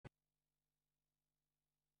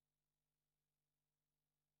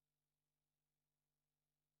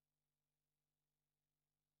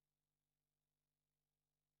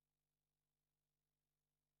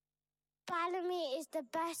Bellamy is the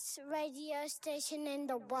best radio station in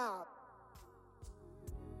the world.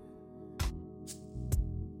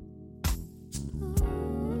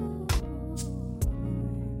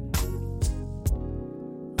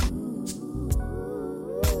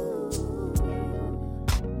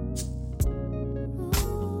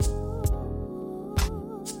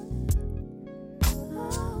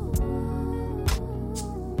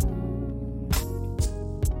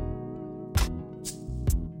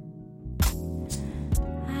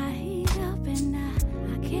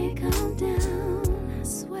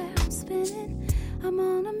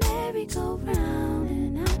 Go round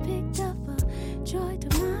and I picked up a joy to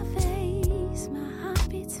my face. My heart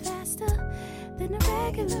beats faster than a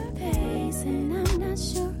regular pace, and I'm not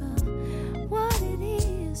sure of what it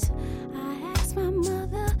is. I asked my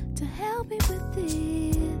mother to help me with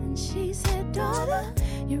it, and she said, daughter,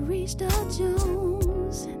 you reached a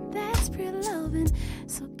Jones, and that's pure loving,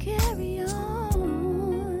 so carry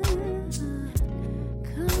on.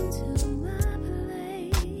 Come to my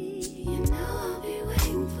place, you know I'll be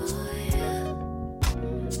waiting for you.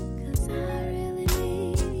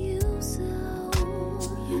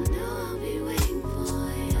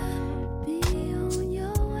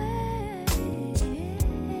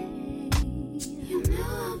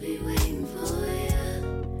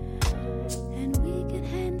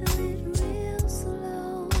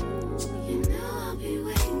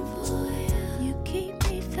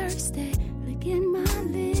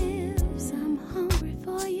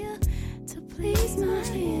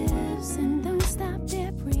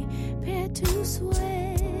 To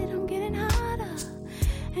sweat, I'm getting hotter,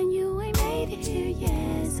 and you ain't made it here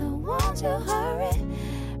yet. So won't you hurry?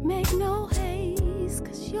 Make no haste,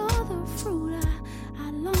 'cause you're the fruit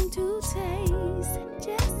I long to taste. And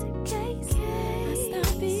just in case I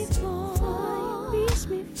stop before you reach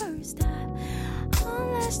me first,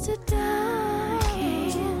 I'm less to die. I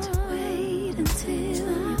can't wait until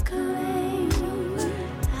you come over.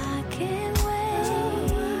 I can't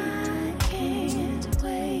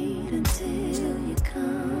until you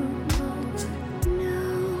come over.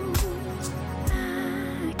 No,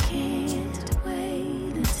 I can't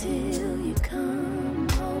wait until you come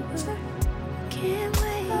over. Can't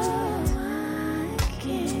wait, oh, I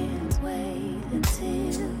can't wait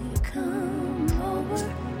until you come over.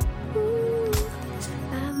 Ooh,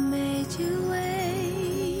 I've made you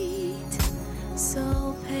wait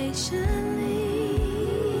so patiently.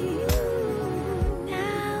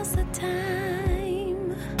 Now's the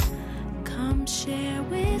time. Come share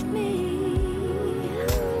with me.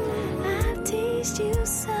 I've teased you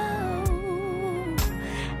so.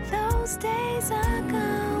 Those days are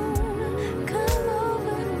gone. Come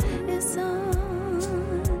over, it's on.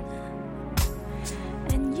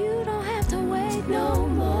 And you don't have to wait no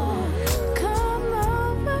more. Come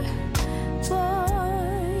over,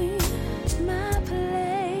 boy, my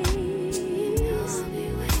place. I'll be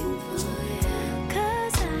waiting for you.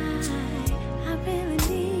 'Cause I really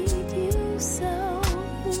need you so.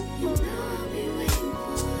 You know I'll be waiting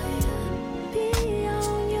for you. Be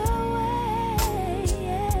on your way.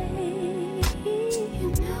 You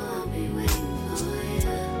know I'll be waiting for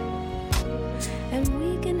you. And we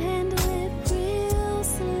can handle it real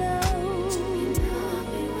slow. You know I'll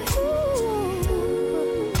be waiting for you.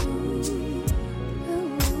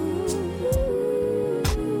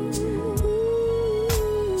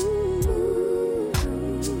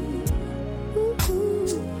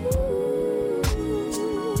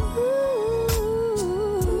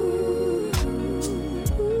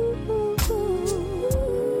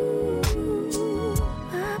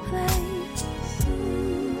 My place.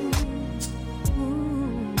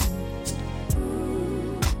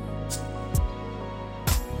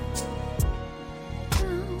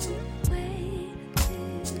 Don't wait until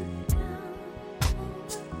you come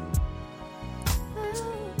over. Oh,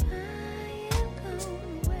 I am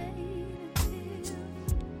gonna wait until.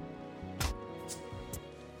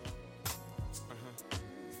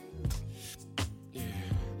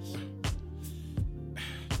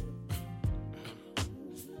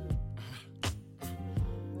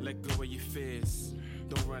 Let go of your fears,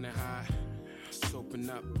 don't run and hide. Just open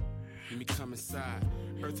up, let me come inside.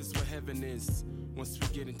 Earth is where heaven is. Once we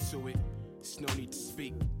get into it, there's no need to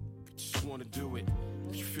speak. We just wanna do it.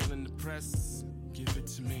 If you're feeling depressed, give it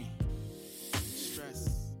to me.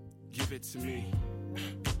 Stress, give it to me.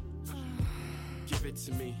 Give it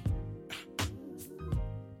to me.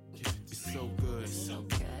 It's so good, so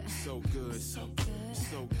good, so good, so good,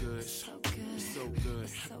 so good, so good, so good,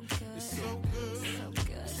 so good, it's so good, so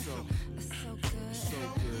good, so good, so good, so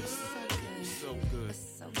good, so good,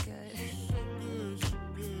 so good.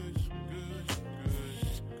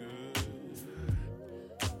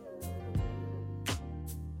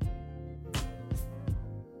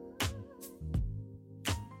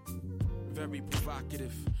 very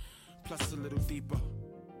provocative, plus a little deeper.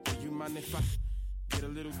 Do you mind if I get a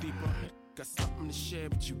little deeper? Got something to share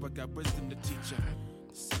with you, I got wisdom to teach you.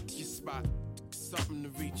 Sit to your spot, something to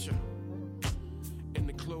reach you. In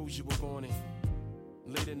the clothes you were born in,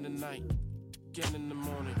 late in the night, again in the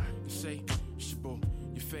morning. You say, it's your boo,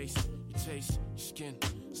 your face, your taste, your skin,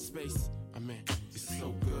 space. I mean, it's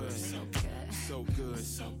so good, so good, so good,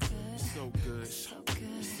 so good, so good, so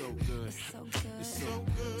good, so good, so good, it's so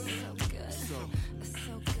good, so good, so good,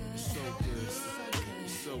 so good, so good, so good, so good,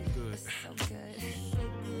 so good, so good, so good.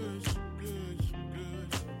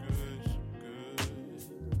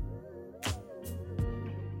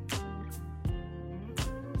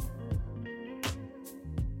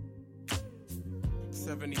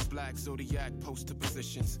 70s black zodiac poster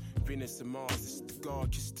positions. Venus and Mars, it's the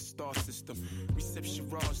God, kiss the star system. Reception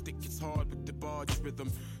raw, stick it's hard with the barge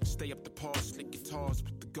rhythm. Stay up the par, slick guitars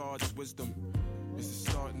with the God's wisdom. Is it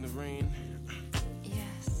starting to rain?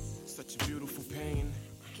 Yes. Such a beautiful pain.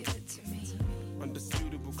 Give it to me.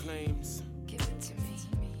 Undisputable claims. Give it to me.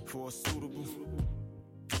 For a suitable.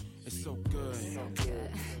 It's so good. It's so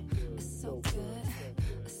good. It's so good.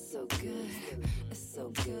 It's so good. It's so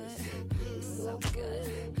good. It's so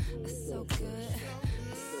good. It's so good.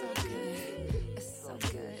 It's so good. It's so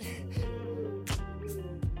good.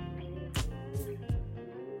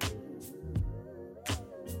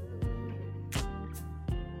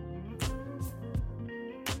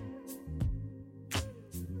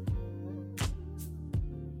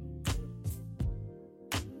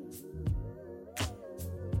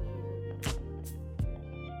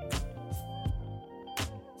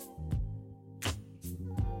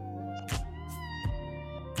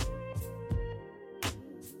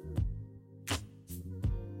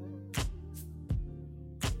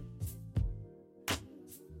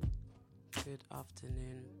 Good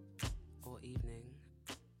afternoon or evening,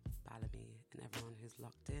 Bellamy, and everyone who's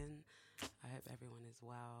locked in. I hope everyone is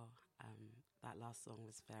well. That last song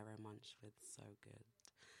was Pharaoh Munch with So Good.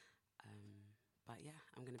 But yeah,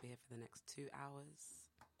 I'm going to be here for the next 2 hours.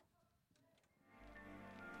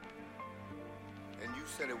 And you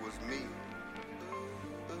said it was me,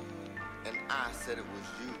 and I said it was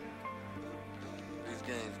you. These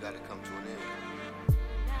games gotta come to an end.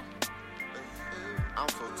 I'm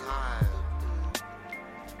so tired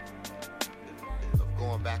of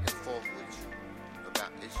going back and forth with you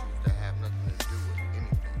about issues that have nothing to do with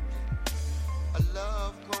anything. A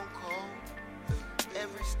love grown cold,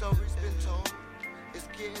 every story's been told. It's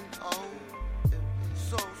getting old,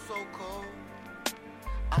 so cold.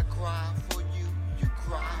 I cry for you, you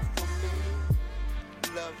cry for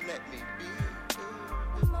me. Love, let me be.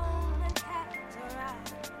 The moon and cats are out,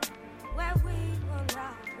 where we will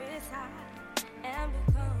not reside and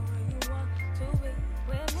become where you want to be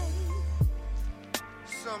with me.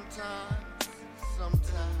 Sometimes,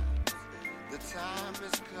 the time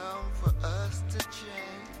has come for us to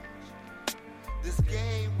change. This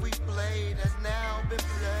game we played has now been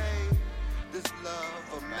played. This love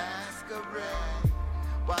a masquerade.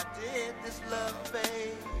 Why did this love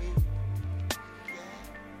fade?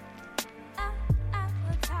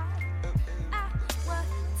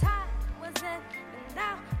 Was it? And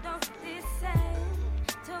now don't this same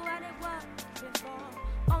to what it was before.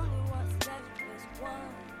 Only what's left is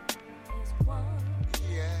one.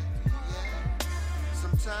 Yeah.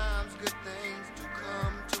 Sometimes good things do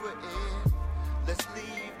come to an end. Let's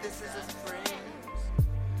leave this as friends.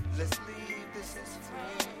 Let's leave this as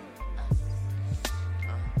friends.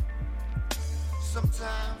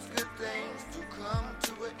 Sometimes good things do come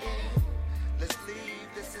to an end. Let's leave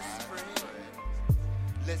this as friends.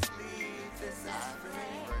 Let's leave this as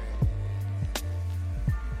friends.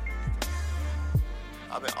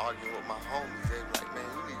 I've been arguing with my homies. They were like, man,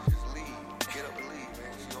 you need to just leave. Get up and leave,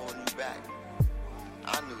 man. She's holding you back.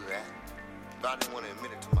 I knew that, but I didn't want to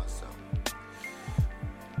admit it to myself.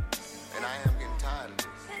 And I am getting tired of this.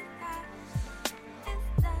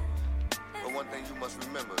 But one thing you must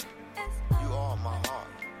remember, you are my heart,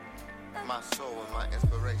 my soul, and my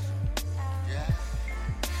inspiration. Yeah.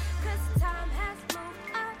 'Cause time has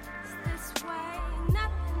moved us this way.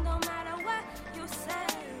 Nothing, no matter what you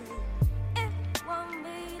say. It won't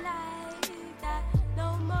be like that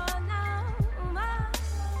no more, no more.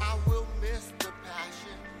 I will miss the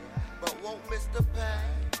passion, but won't miss the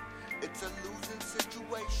pain. It's a losing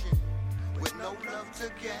situation with no love to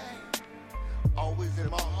gain. Always in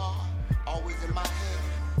my heart, always in my head.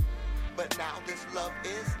 But now this love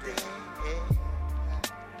is dead.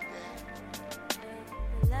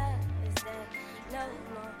 Love is dead, no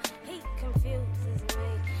more. He confuses me.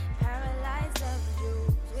 Paralyzed love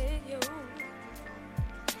dreams with you.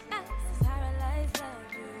 Paralyzed love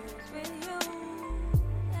dreams with you.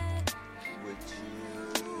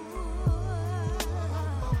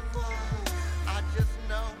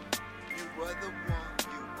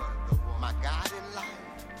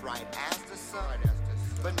 bright as the sun.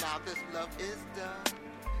 But now this love is done.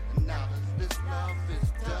 And now this love is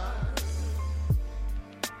done.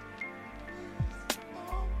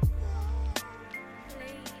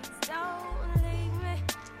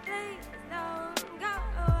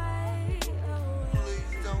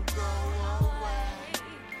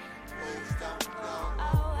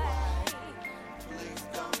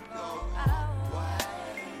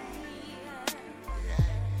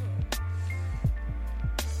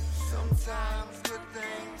 Sometimes good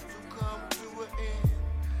things do come to an end.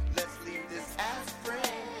 Let's leave this as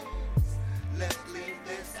friends. Let's leave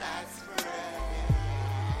this as friends.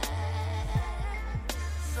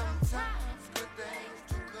 Sometimes good things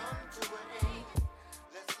do come to an end.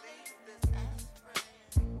 Let's leave this as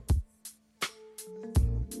friends.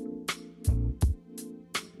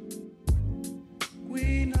 We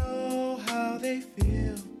know how they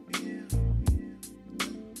feel.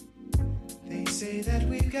 They say that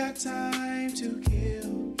we've got time to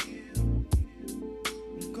kill.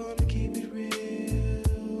 I'm gonna keep it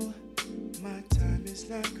real. My time is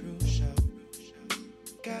not crucial.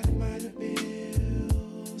 Got minor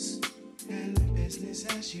bills and the business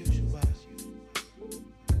as usual.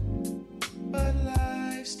 But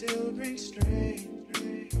life still brings strain.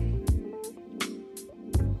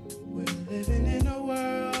 We're living in a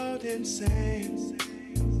world insane,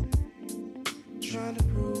 trying to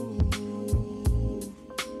prove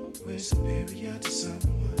we're superior to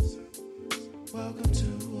someone. Welcome to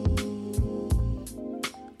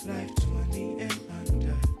life 20 and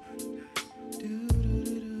under.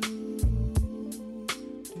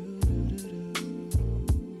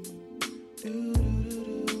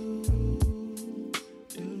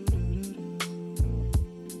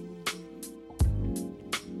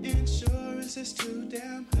 Insurance is too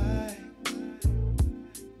damn high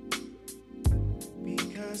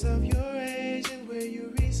because of your age and where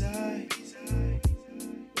you reside.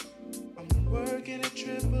 I'm working at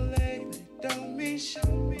AAA, but it don't mean shit.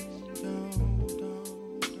 Don't.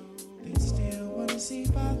 They still wanna see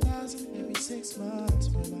 5,000 every 6 months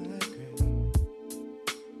for my grade.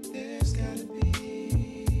 There's gotta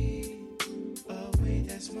be a way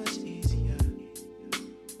that's much easier.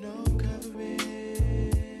 No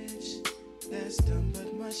coverage, that's dumb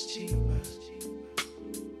but much cheaper.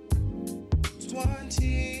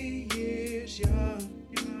 20 years young,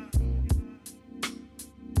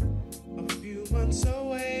 a few months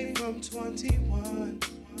away from 21.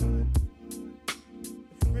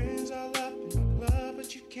 The friends all up in the club,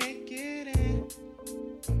 but you can't get in.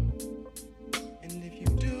 And if you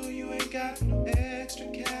do, you ain't got no extra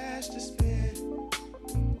cash to spend,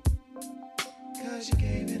 'cause you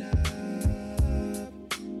gave it up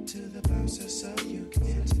to the bouncer so you can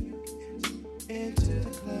enter into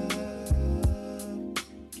the club.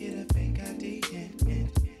 Get a fake ID and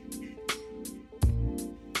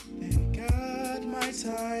thank God my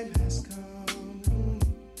time has come.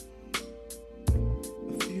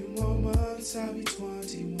 A few more months I'll be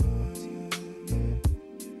 21.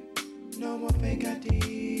 No more fake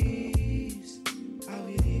IDs. I'll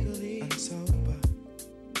be legally sober.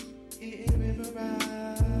 Hitting River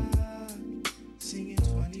Rock, singing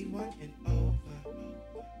 21 and over.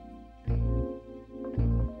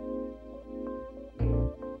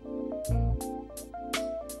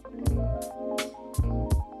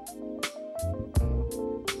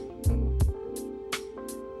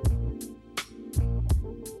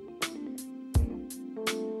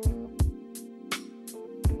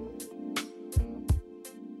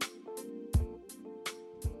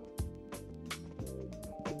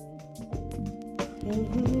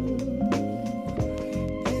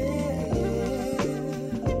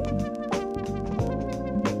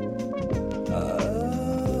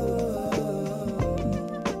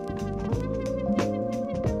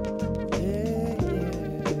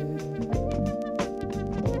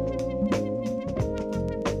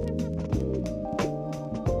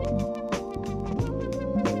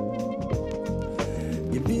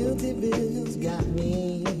 Your beauty visuals got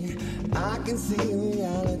me. I can see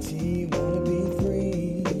reality, wanna be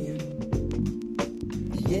free.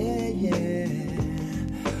 Yeah.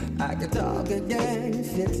 I could talk a gang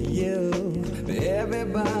shit to you, but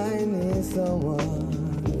everybody needs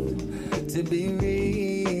someone to be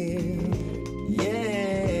real.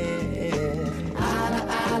 Yeah. I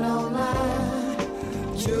don't lie.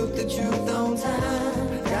 Truth, the truth on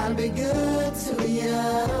time. Gotta be good to you.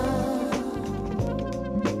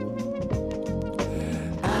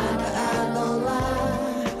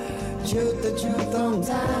 Truth, the truth on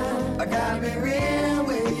time. I gotta be real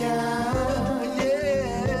with ya,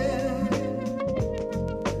 yeah.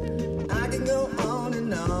 I can go on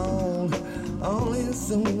and on, only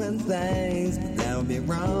doing things, but that would be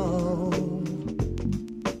wrong.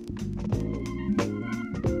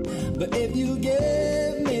 But if you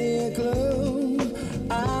give me a clue,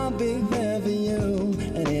 I'll be there for you,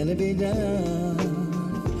 and it'll be done.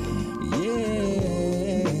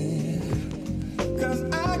 Yeah, 'cause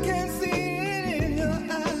I can see it in your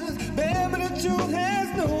eyes, baby, the truth has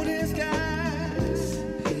no disguise,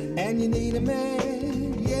 and you need a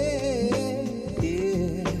man, yeah,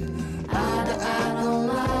 yeah. Eye to eye, don't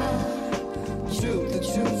lie, shoot the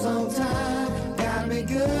truth on time, gotta be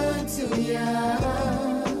good to ya.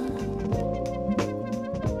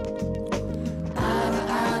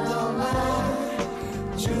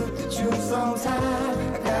 Sometimes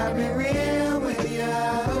I gotta be real with ya.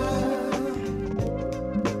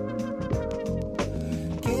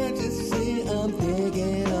 Can't you see I'm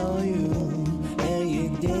digging on you and you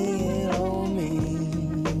digging on me?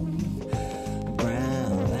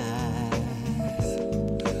 Brown eyes,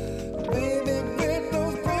 baby, with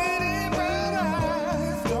those pretty brown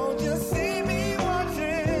eyes, don't you see me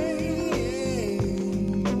watching you?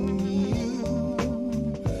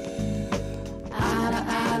 Eye to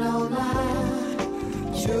eye, don't lie.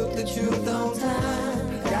 Shoot the truth on time,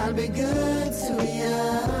 gotta be good to ya.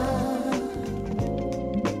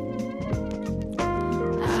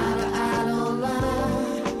 Eye to eye, don't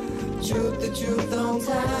lie. Shoot the truth on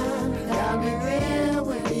time, gotta be real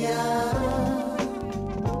with ya.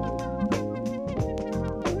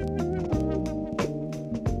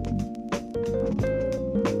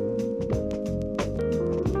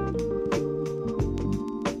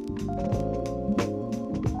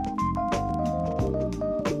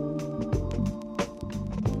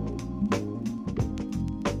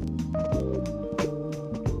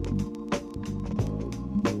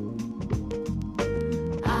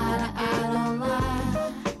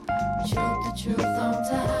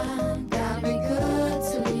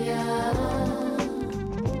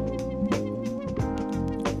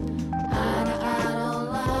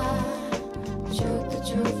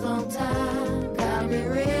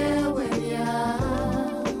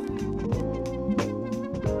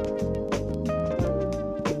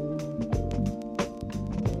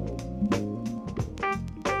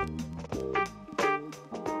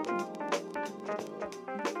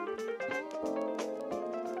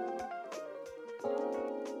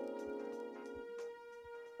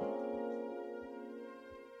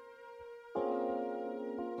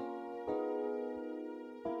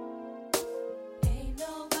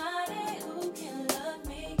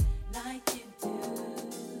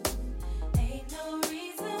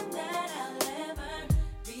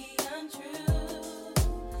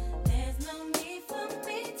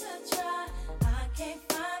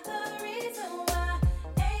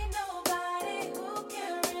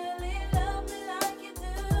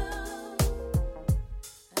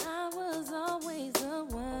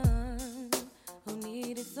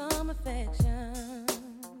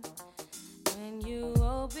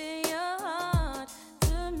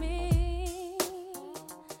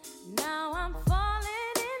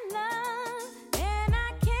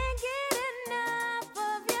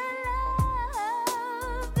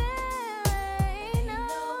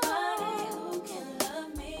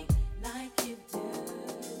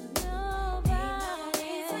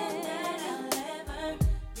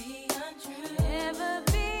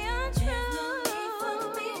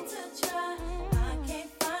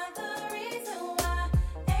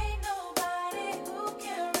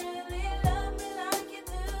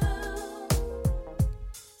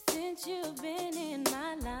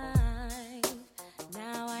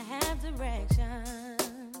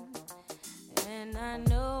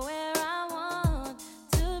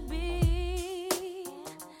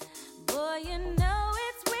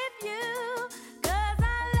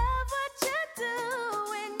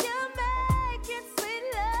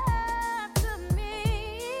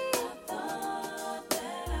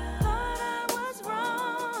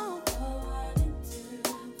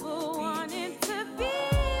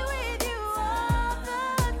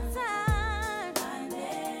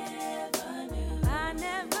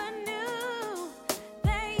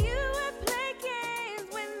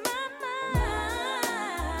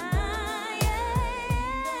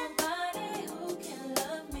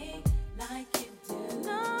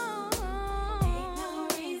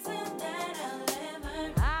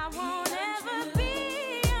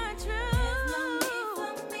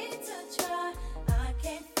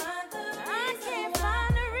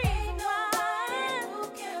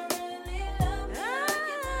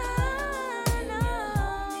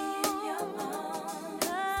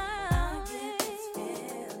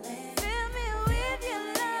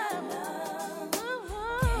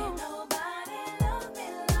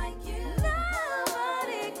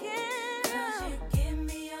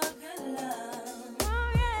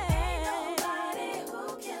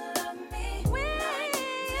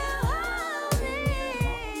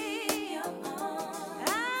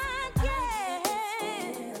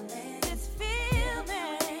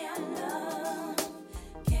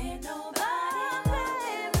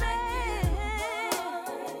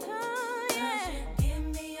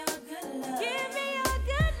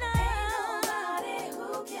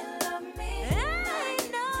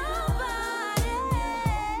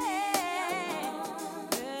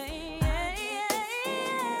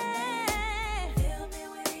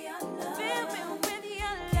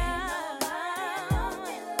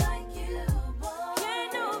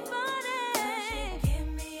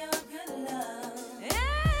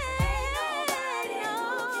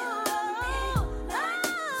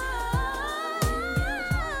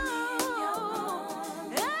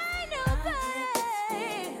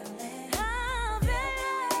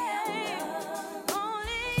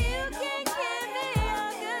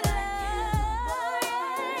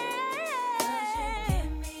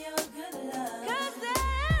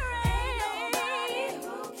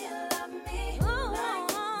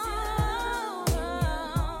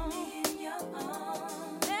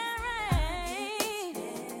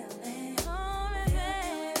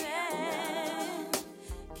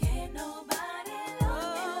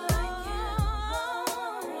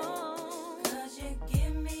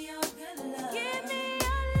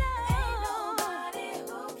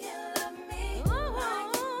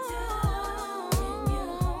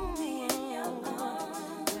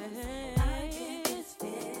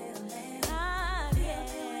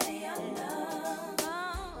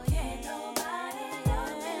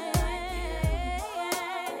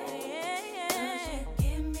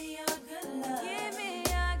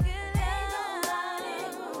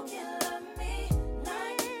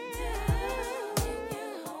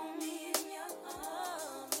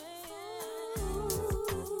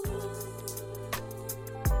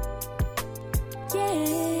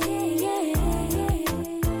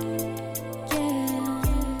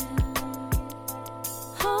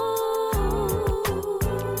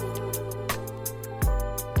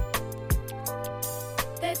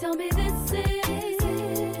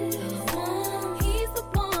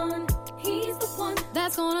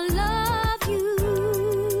 gonna love you,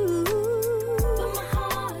 but my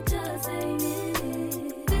heart just ain't in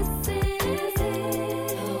it. This is the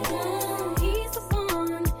one. He's the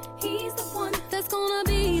one. He's the one that's gonna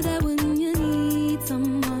be there when you need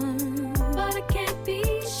someone. But I can't be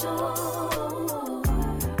sure.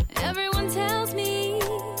 Everyone tells me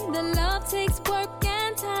that love takes work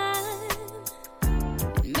and time.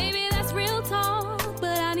 Maybe that's real talk,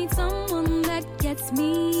 but I need someone that gets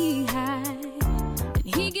me high.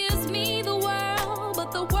 And he gives me the world,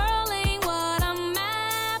 but the world ain't what I'm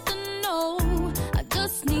after, no. I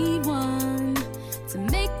just need one to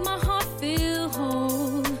make my heart feel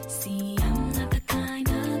whole. See, I'm not the kind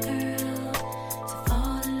of girl to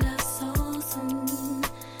fall in love so soon.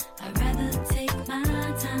 I'd rather take my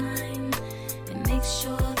time and make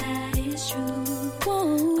sure that it's true. I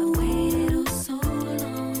waited oh so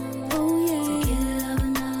long, oh yeah, to give love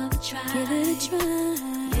another try. Give it a try.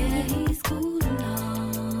 Yeah, he's cool and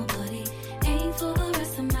all, but he ain't for the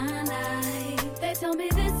rest of my life. They tell me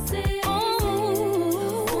this is the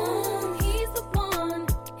one. He's the one.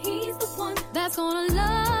 He's the one that's gonna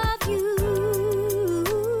love you,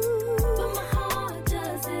 but my heart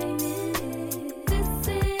just ain't in it. This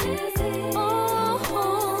is it.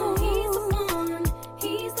 Oh, he's the one.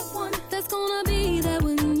 He's the one that's gonna be there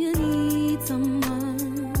when you need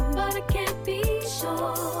someone. But I can't be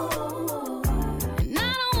sure. And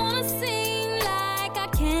I don't wanna seem like I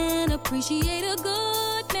can't appreciate a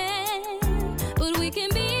good man, but we can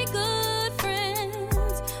be good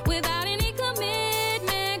friends without any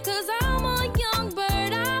commitment. 'Cause I'm a young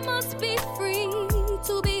bird, I must be free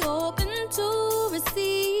to be open to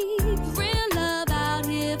receive real love out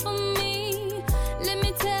here for me. Let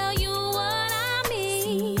me tell you what I mean.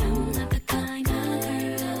 See, I'm not the kind of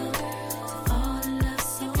girl to fall in love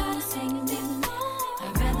so soon.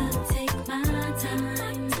 I'd rather take my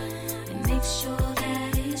time and make sure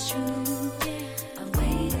that it's true. I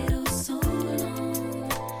waited oh so long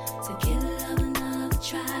to give love another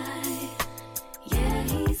try. Yeah,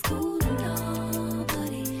 he's cool and all, but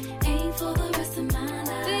he ain't for the rest of my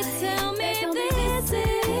life. They tell me this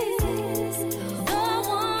is the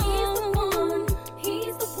one. He's the one.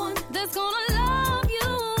 He's the one that's gonna love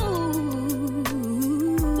you,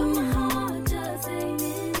 but my heart just ain't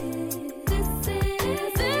in it. This is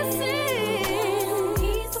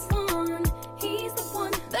he's the one. He's the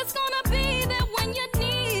one that's gonna be there when you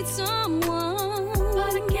need someone.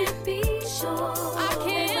 But I can't be sure. I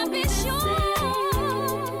can't be sure.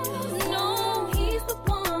 No, he's the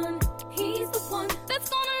one. He's the one that's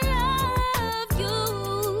gonna love you,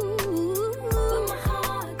 but my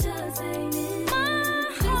heart just ain't in it. My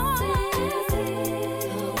heart is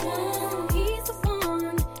the one. He's the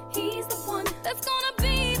one. He's the one that's gonna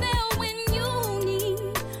be there when you need.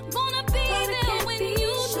 Gonna be there when you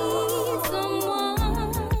need someone.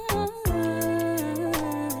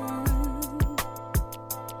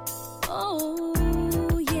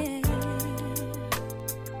 Oh yeah,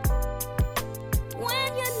 when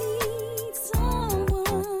you need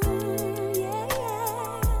someone, yeah,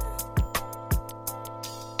 yeah.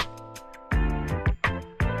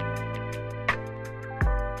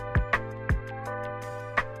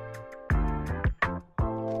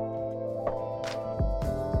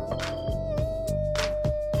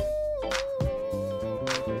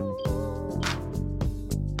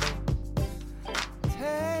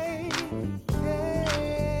 Take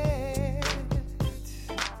it.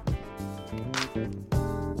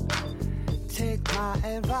 Take my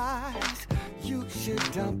advice. You should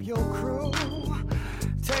dump your crew.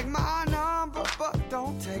 Take my number, but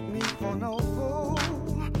don't take me for no fool.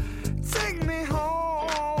 Take me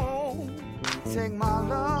home. Take my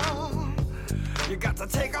love. You got to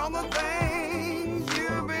take all the things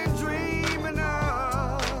you've been dreaming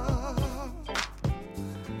of.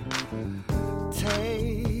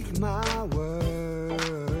 Take my word.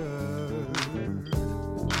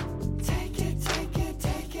 Take it, take it,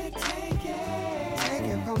 take it, take it. Take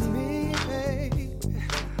it from me, baby.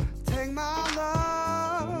 Take my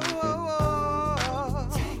love.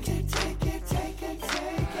 Take it, take it, take it,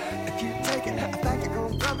 take it. If you take it, I think you're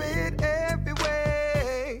gonna love it every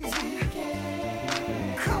way. Take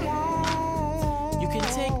it. Come on. You can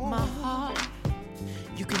take my heart.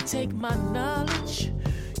 You can take my knowledge.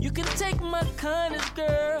 You can take my kindness,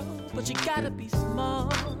 girl, but you gotta be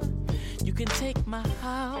smart. You can take my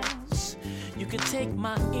house, you can take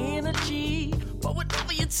my energy, but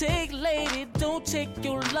whatever you take, lady, don't take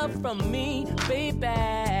your love from me, baby.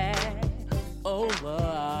 Oh,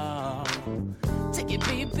 take it,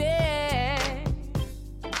 baby.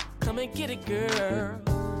 Come and get it, girl.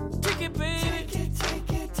 Take it, baby. Take it,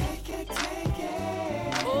 take it, take it, take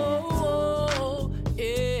it. Oh,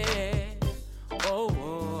 yeah.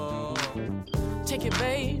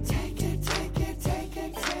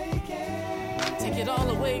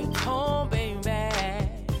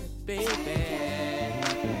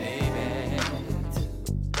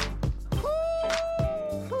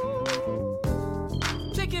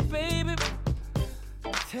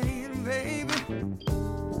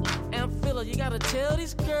 Dilla, you gotta tell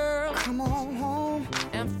these girls. Come on home.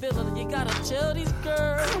 And Philla, you gotta tell these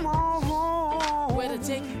girls. Come on home. Where to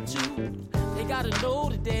take you to, they gotta know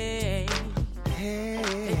today. Hey.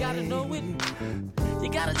 They gotta know it. You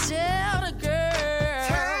gotta tell the girl.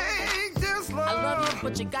 Take this love. I love you,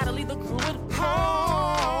 but you gotta leave the crew at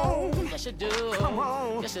home. Yes, you do. Come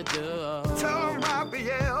on. Yes, you do. Tell them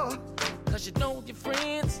Raphael. Cause you know your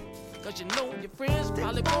friends. Cause you know your friends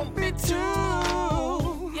probably won't be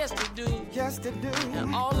too. Yes, they do. Yes, they do.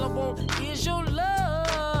 And all I want is your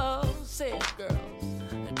love. Say it, girls.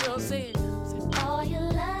 And girls say it. All your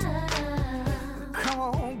love. Come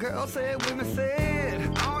on, girl, say it with me. Say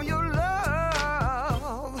it. All your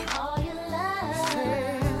love. All your love.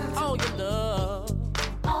 Say it. All your love.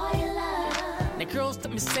 All your love. Now, girls,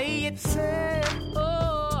 let me say it. Say it.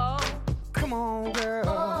 Oh. Come on, girl.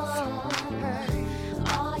 Hey.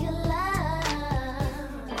 All your love.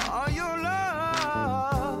 All your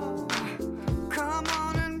love. Come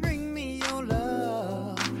on and bring me your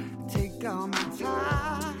love. Take all my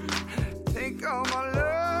time. Take all my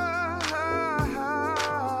love.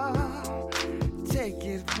 Take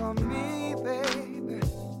it from me, baby.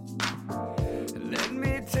 Let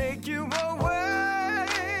me take you away.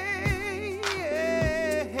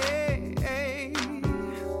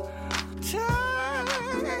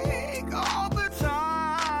 Take all the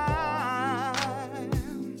time.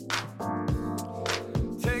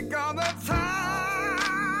 Take all the time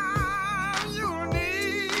you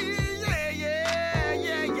need. Yeah, yeah,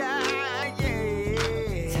 yeah, yeah, yeah.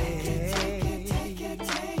 Take it, take it, take it,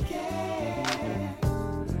 take it.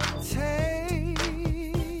 Take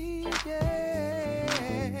it.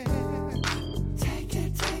 Take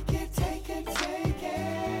it, take it, take it, take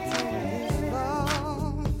it.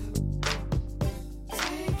 Love.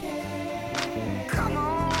 Take it. Come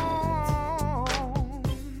on.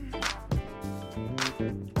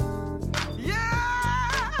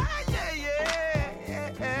 Yeah, yeah, yeah,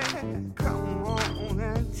 yeah. Come on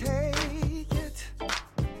and take it.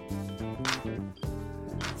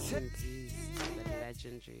 Indeed, the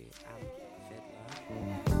legendary Fiddler.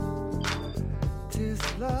 This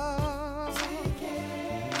love.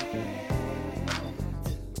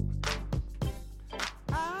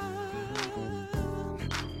 I'm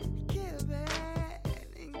giving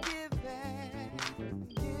and giving,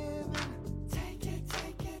 giving. Take it,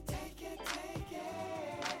 take it, take it, take it.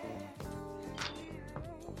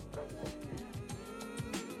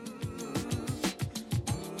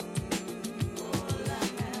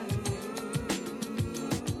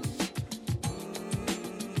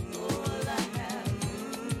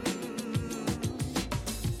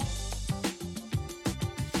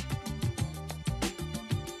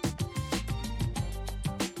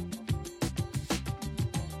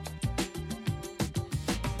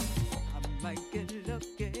 I might get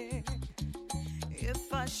lucky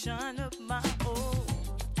if I shine up my old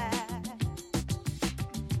eye.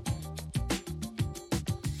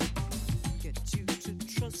 Get you to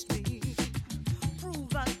trust me,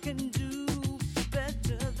 prove I can do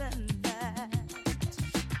better than that.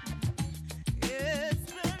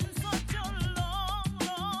 It's been such a long,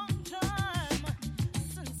 long time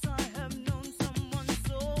since I have known someone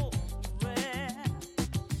so rare.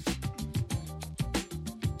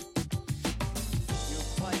 You're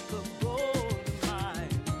quite the gold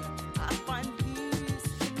mine. I find peace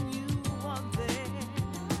when you are there.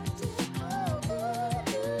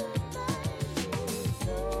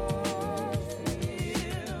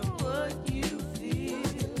 Feel what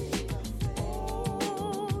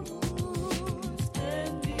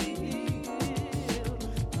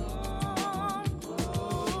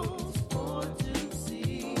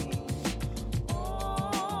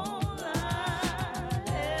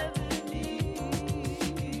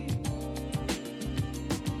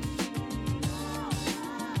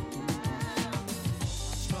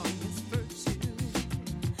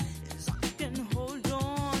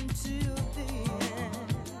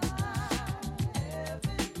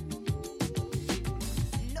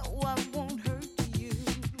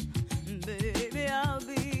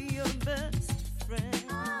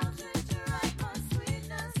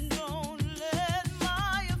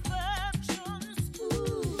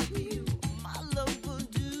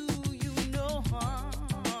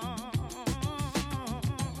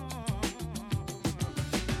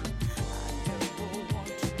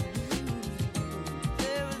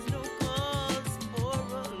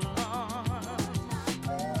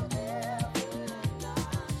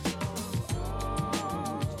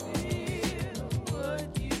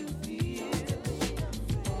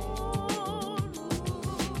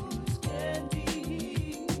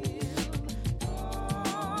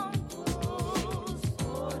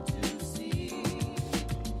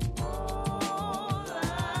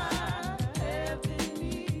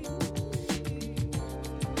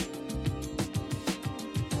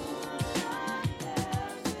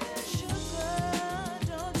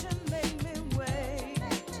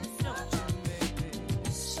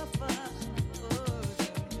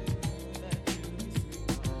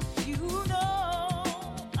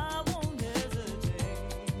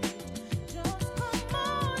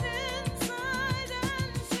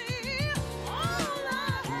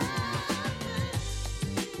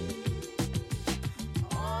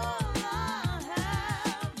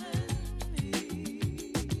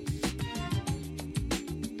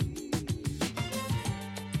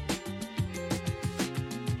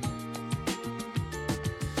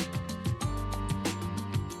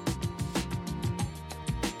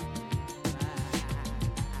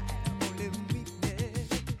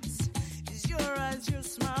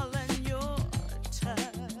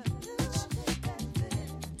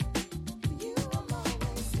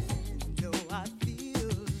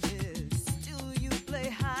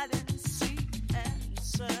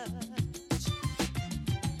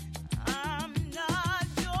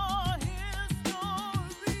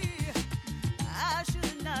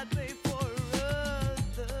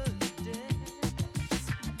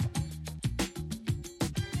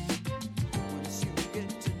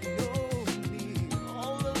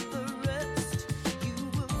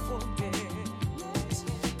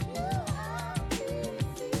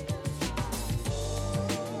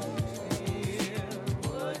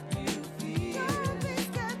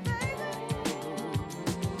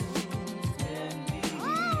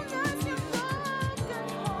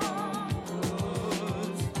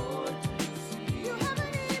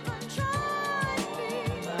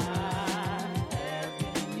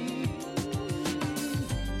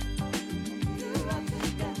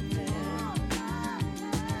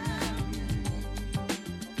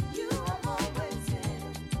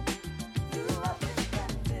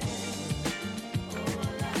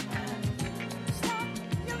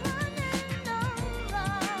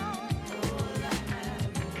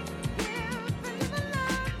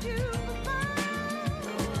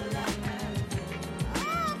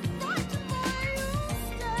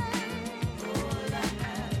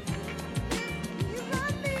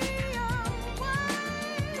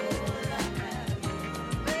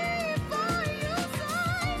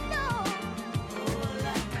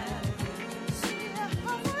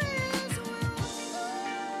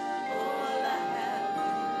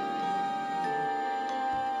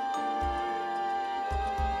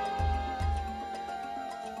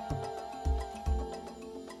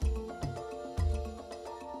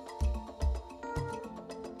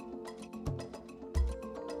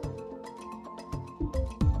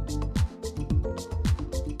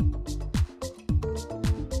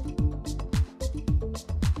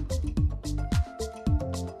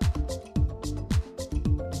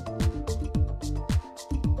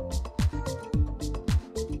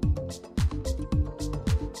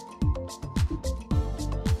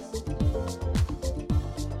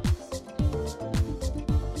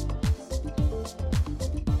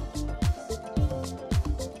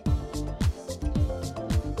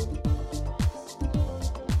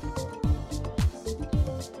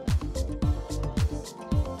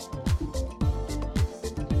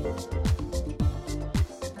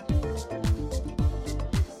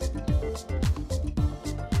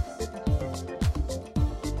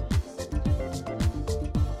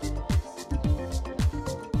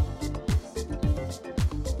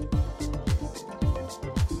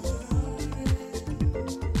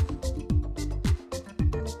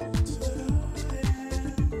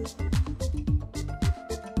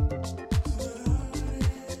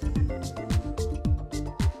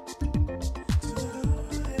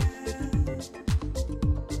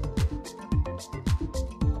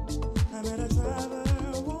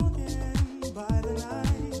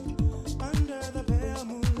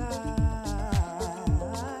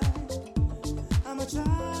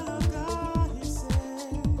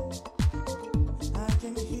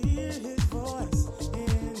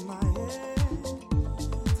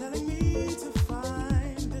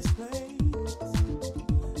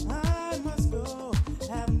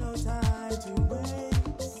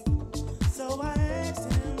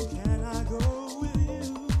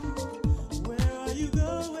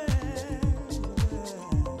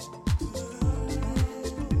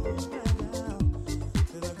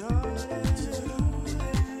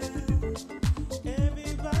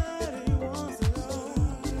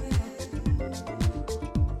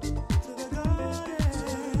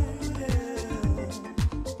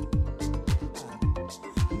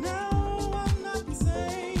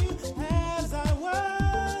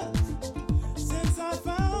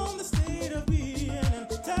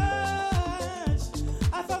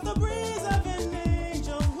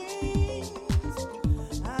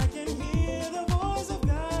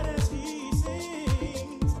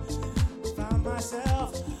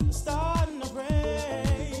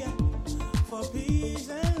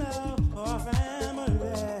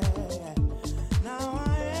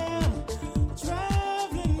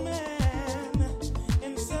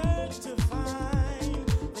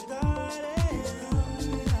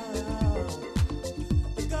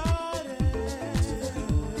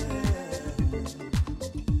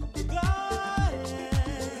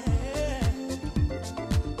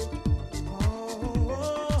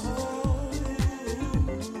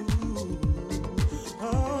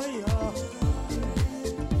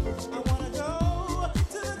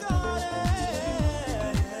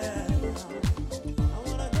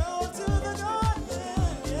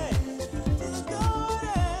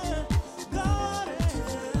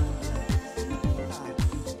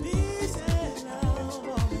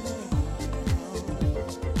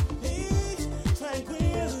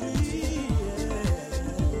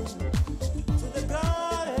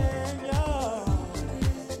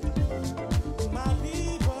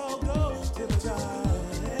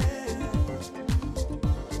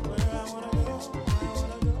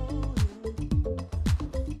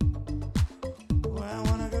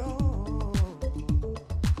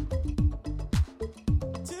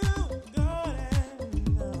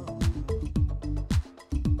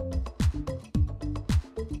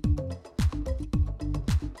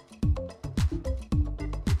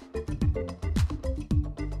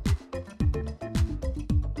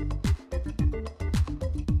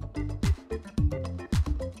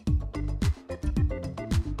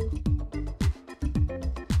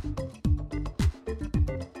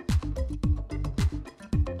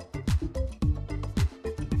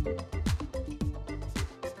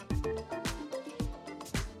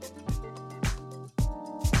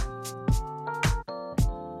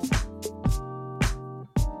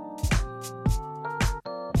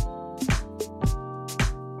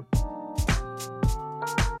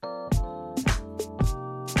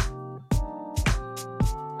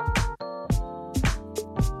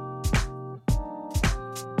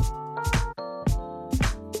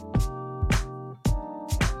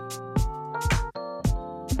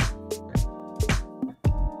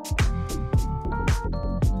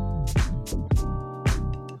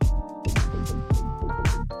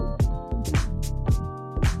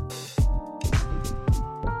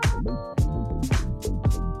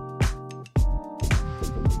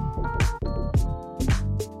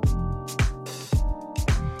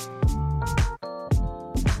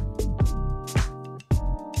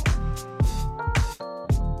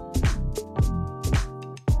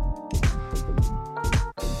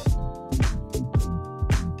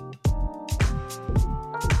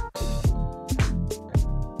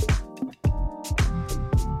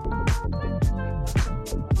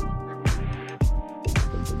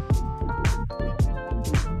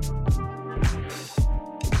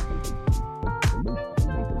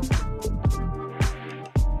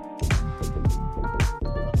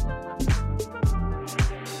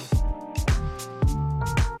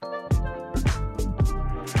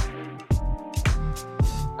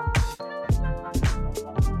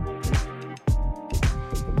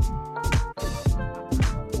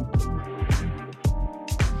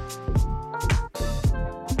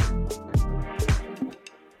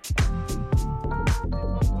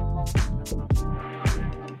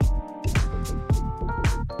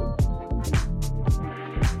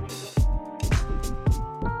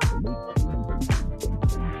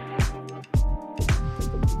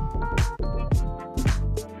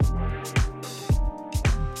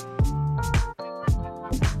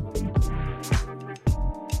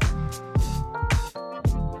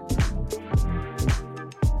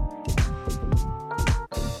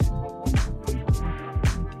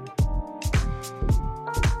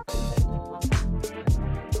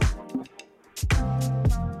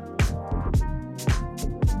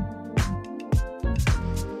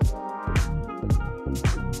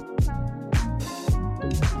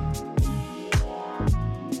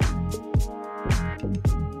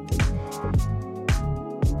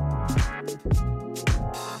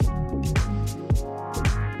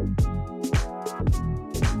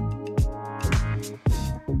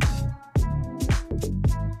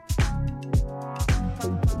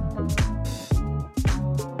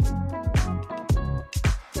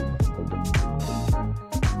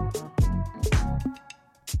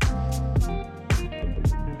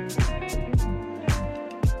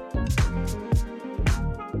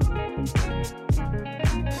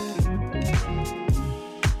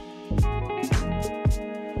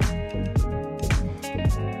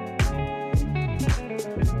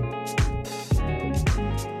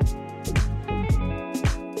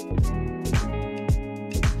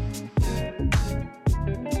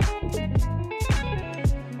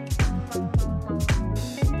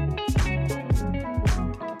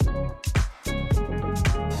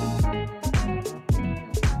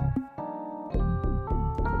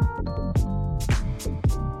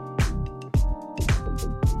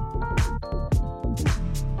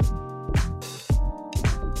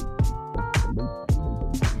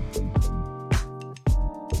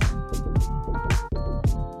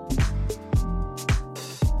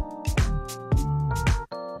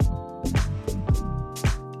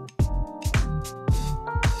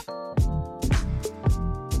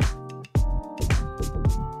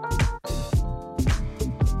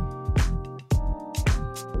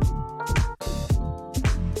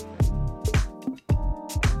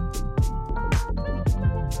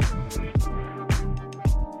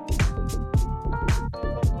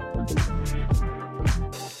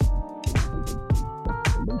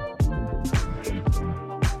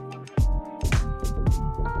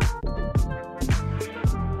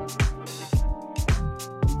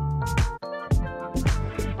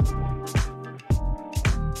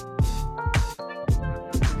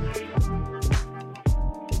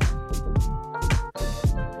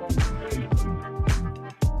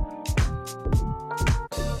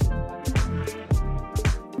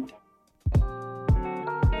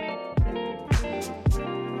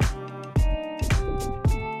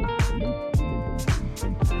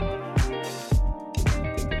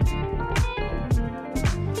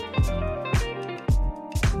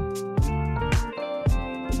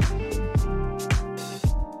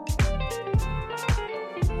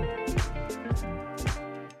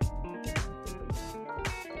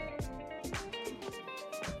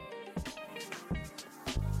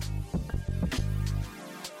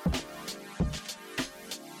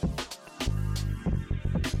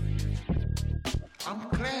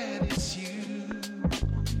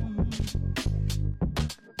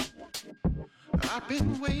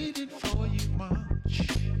been waiting for you much.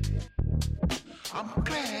 I'm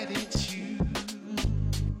glad it's you.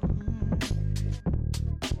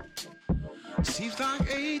 Seems like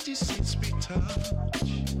ages since we touched.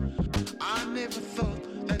 I never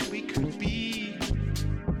thought that we could be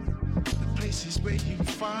the places where you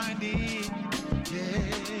find it. Yeah.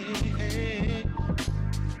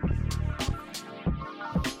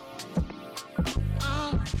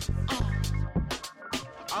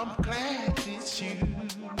 I'm glad it's you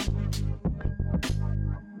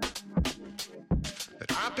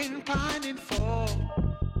that I've been pining for.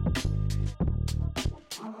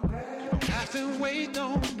 Don't have to wait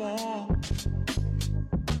no more.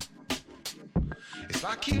 It's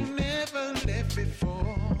like you never left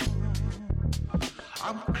before.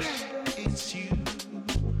 I'm glad it's you.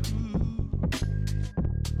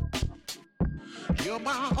 You're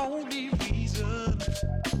my only reason.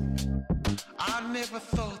 I never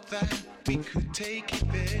thought that we could take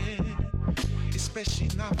it there, especially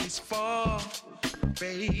not this far,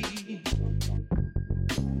 babe.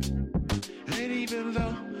 And even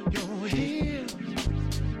though you're here,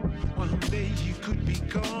 one day you could be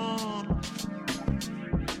gone.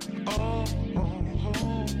 Oh, oh,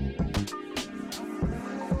 oh.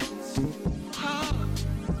 Oh,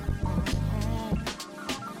 oh.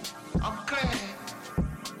 I'm glad.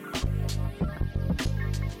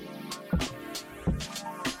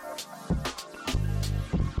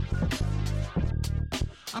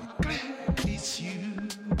 I'm glad it's you.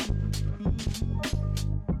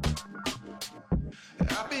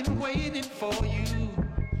 I've been waiting for you.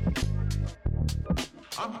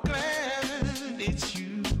 I'm glad it's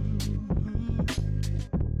you.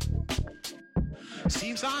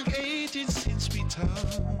 Seems like ages since we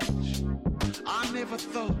touched. I never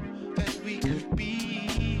thought that we could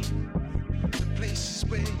be the places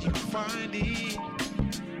where you find it.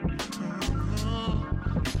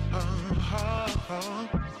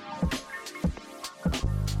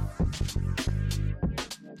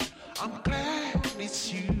 I'm glad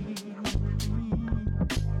it's you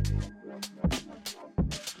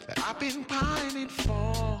that I've been pining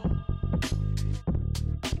for.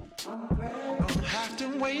 Don't have to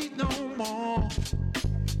wait no more.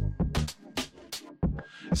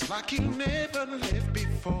 It's like you never left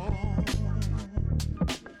before.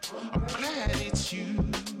 I'm glad it's you.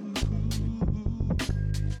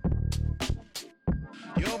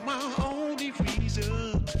 You're my only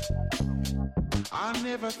reason. I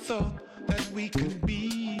never thought that we could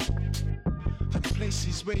be the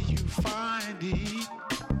places where you find it.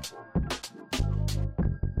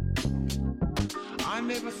 I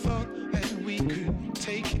never thought that we could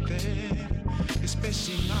take it there,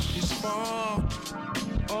 especially not this far.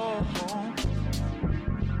 Oh,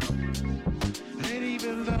 and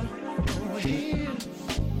even though you're here,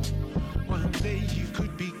 one day you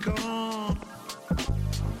could be gone.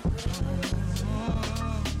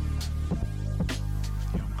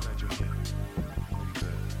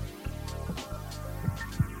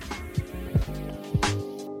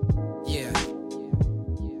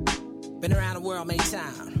 Been around the world many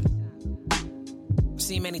times.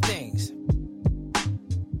 Seen many things.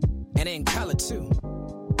 And in color too.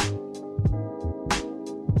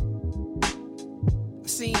 I've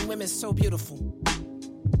seen women so beautiful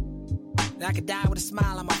that I could die with a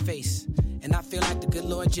smile on my face. And I feel like the good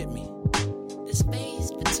Lord jipped me. The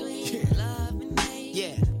space between love and hate.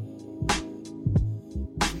 Yeah.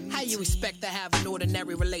 How you expect to have an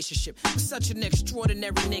ordinary relationship with such an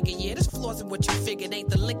extraordinary nigga? Yeah, there's flaws in what you figured. Ain't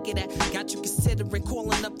the liquor that got you considering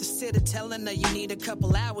calling up the sitter, telling her you need a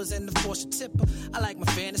couple hours in the force tipper. I like my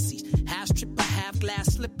fantasies. Half stripper, half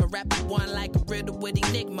glass slipper. Rapping one like a riddle with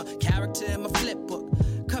enigma. Character in my flip book.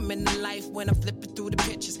 Coming to life when I'm flipping through the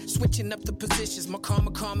pictures, switching up the positions. My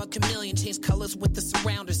karma chameleon, change colors with the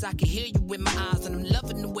surrounders. I can hear you with my eyes, and I'm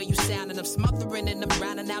loving the way you sound, and I'm smothering and I'm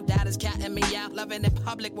drowning out. Dad is counting me out, loving in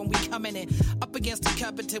public when we coming in. Up against the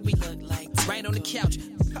cupboard till we look like right on the couch.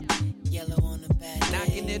 Yellow on the bed,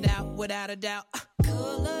 knocking it out without a doubt.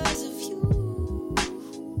 Colors of you.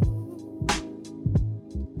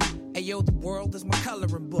 Hey yo, the world is my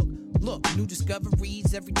coloring book. Look, new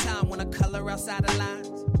discoveries every time when I color outside the lines.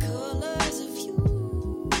 Colors of you.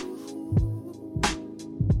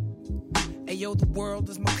 Hey yo, the world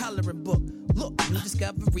is my coloring book. Look, new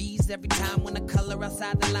discoveries every time when I color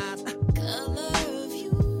outside the lines. Color of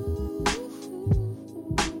you.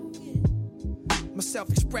 My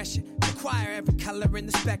self-expression require every color in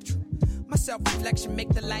the spectrum. My self-reflection make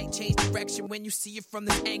the light change direction when you see it from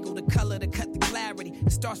this angle. The color to cut the clarity.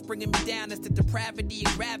 It starts bringing me down as the depravity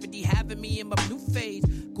and gravity having me in my blue phase.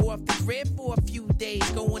 Go off the grid for a few days.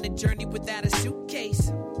 Go on a journey without a suitcase.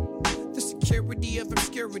 The security of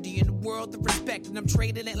obscurity in the world of respect, and I'm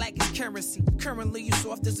trading it like it's currency. Currently, you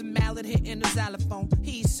soft as a mallet hitting a xylophone.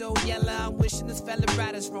 He's so yellow, I'm wishing this fella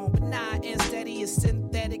right is wrong. But nah, instead he is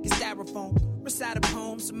synthetic and styrofoam. Recite a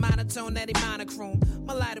poem, so monotone that he monochrome.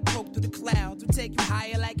 My lighter poke through the clouds, will take you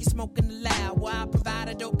higher like you're smoking the loud. While I provide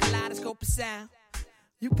a dope kaleidoscope of sound.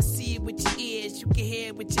 You can see it with your ears, you can hear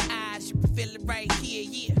it with your eyes, you can feel it right here,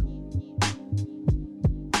 yeah.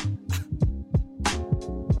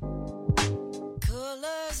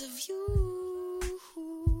 Colors of you.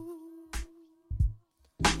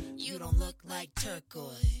 You don't look like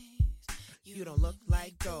turquoise. You don't look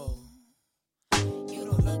like gold. You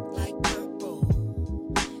don't look like purple.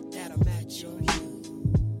 That'll match your hue.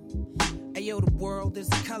 Ayo, the world is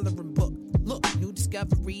a coloring book. Look, new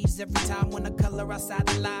discoveries every time when I color outside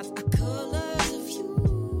the lines. Colors of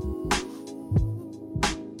you.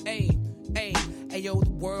 Hey, ayo,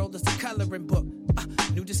 the world is a coloring book.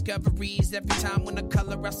 New discoveries every time when I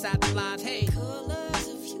color outside the lines. Hey, colors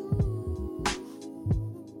of you.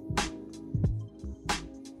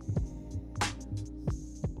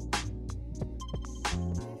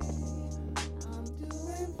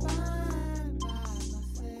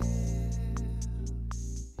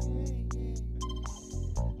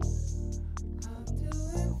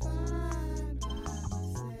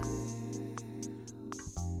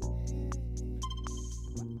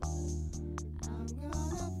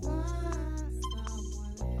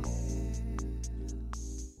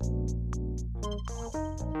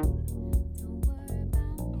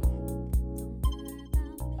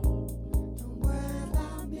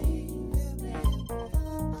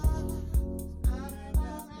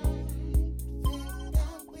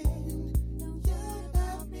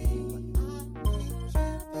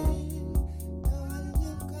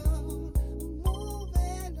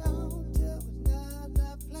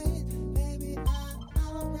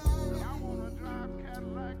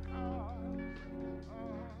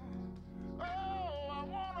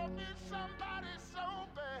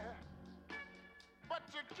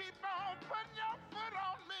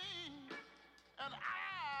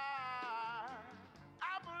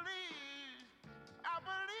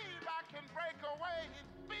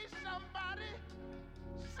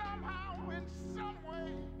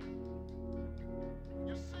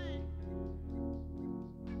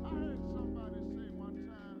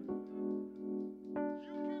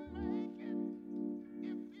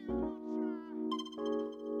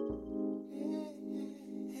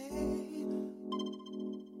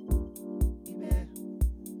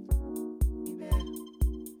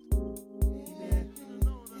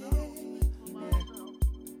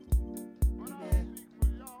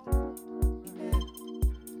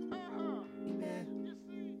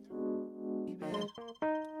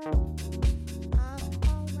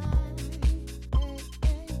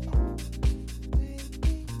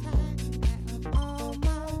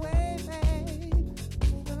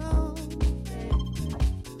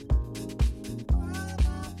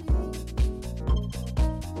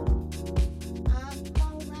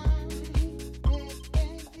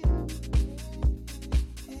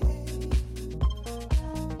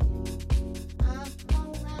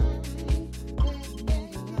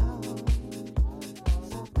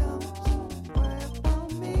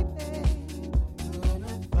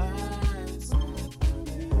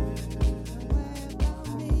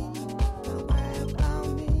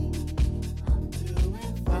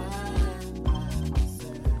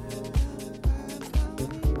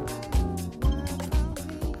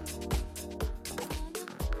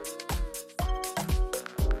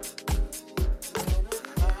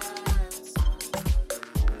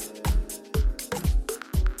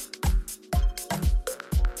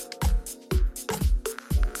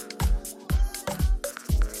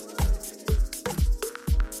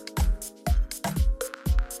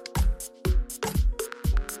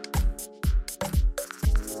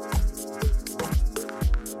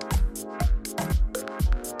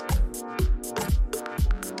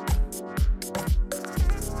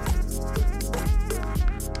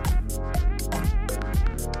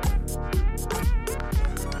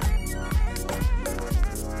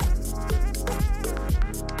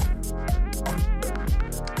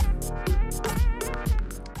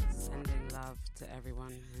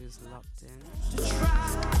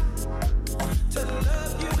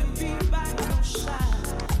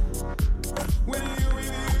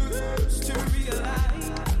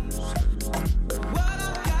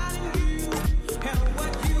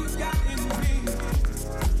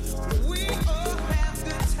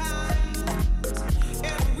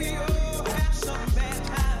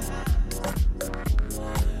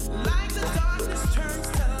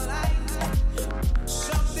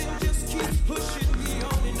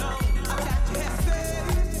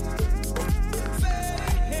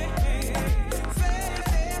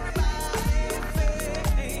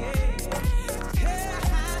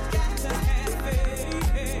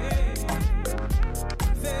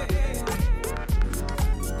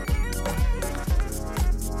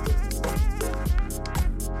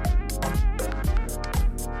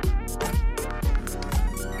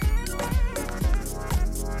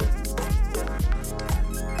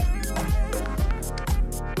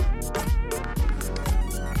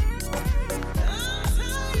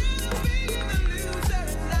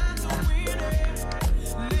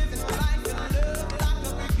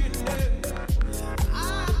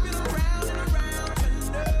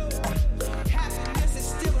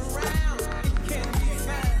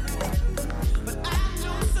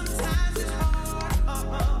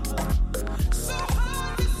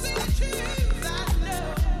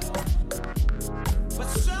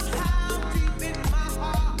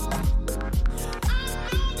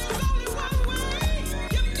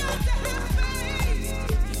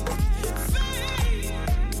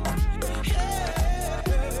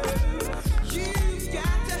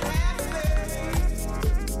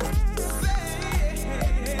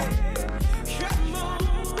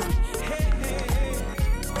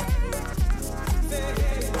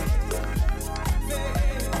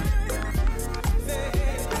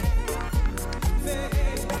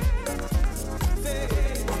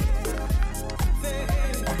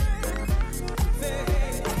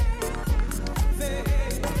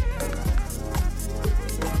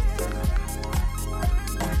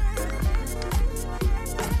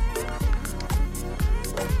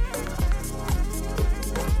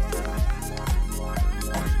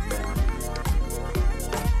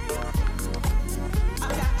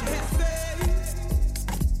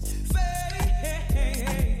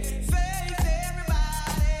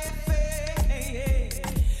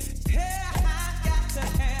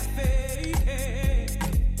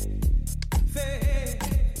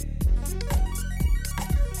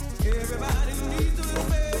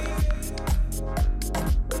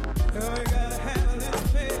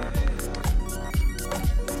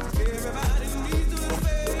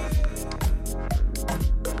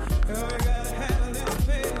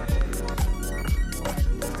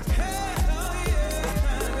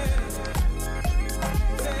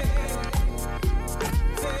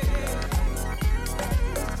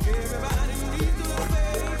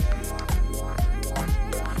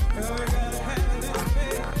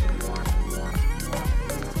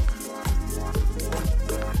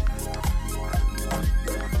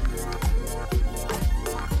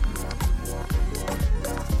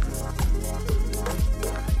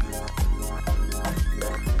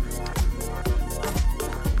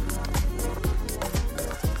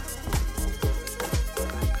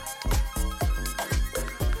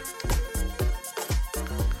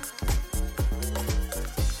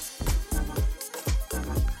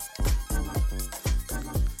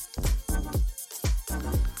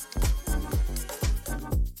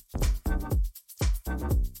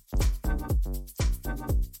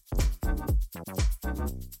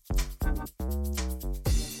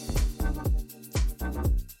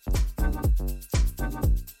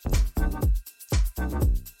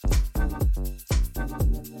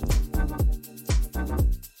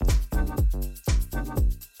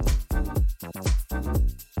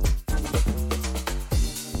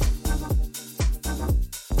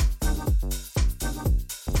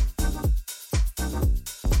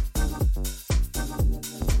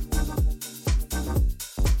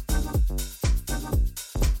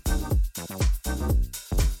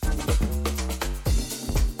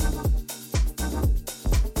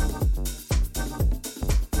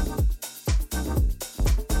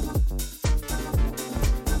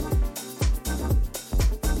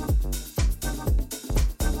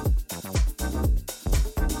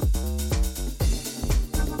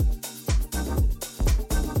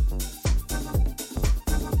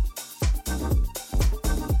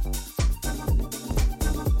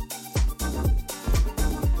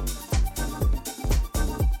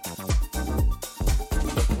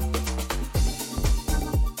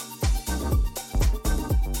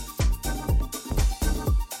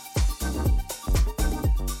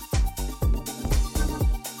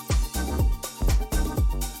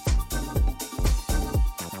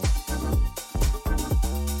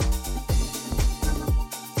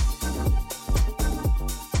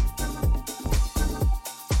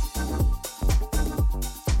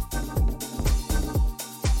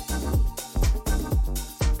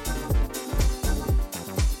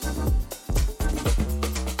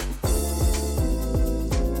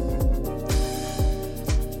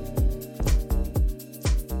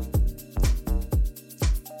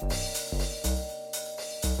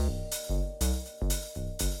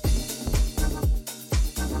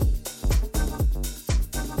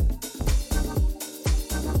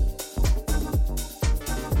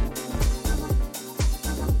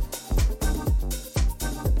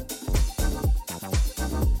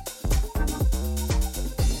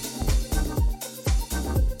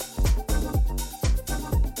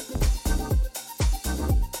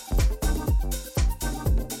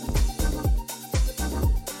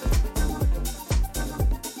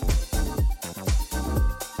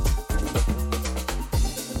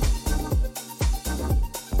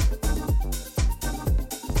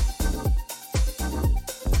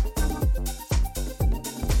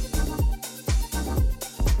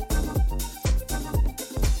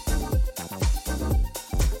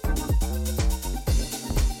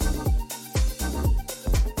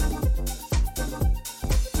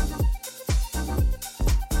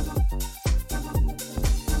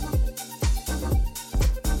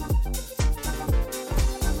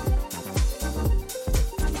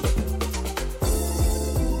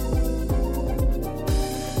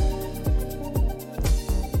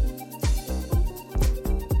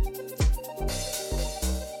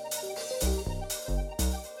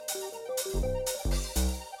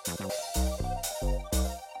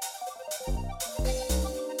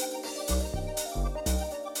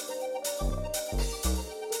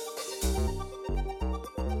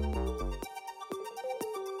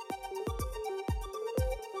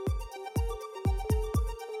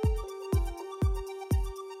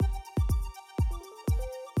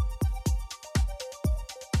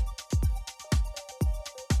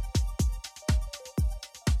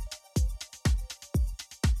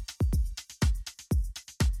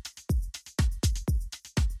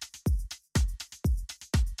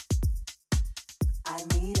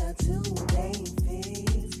 need a two-day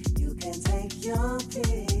fix. You can take your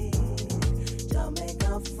pick.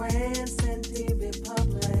 Jamaica, France, and the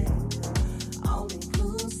Republic. All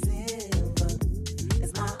inclusive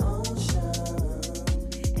is my ocean.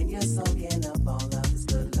 And you're soaking up all of this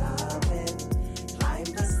good loving. Climb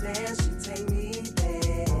the stairs, you take me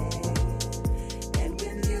there. And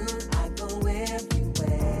with you, I go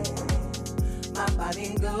everywhere. My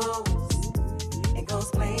body goes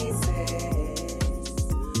places.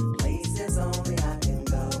 Places only I can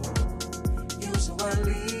go.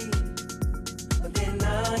 Usually. But then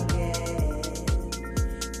again,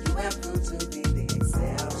 you have proved to be the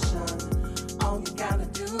exception. All you gotta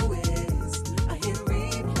do is a hit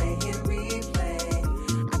replay, hit replay.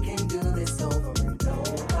 I can do this over and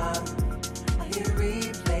over. A hit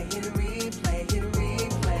replay, hit replay, hit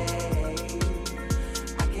replay.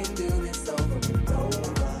 I can do this over and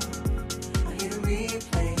over.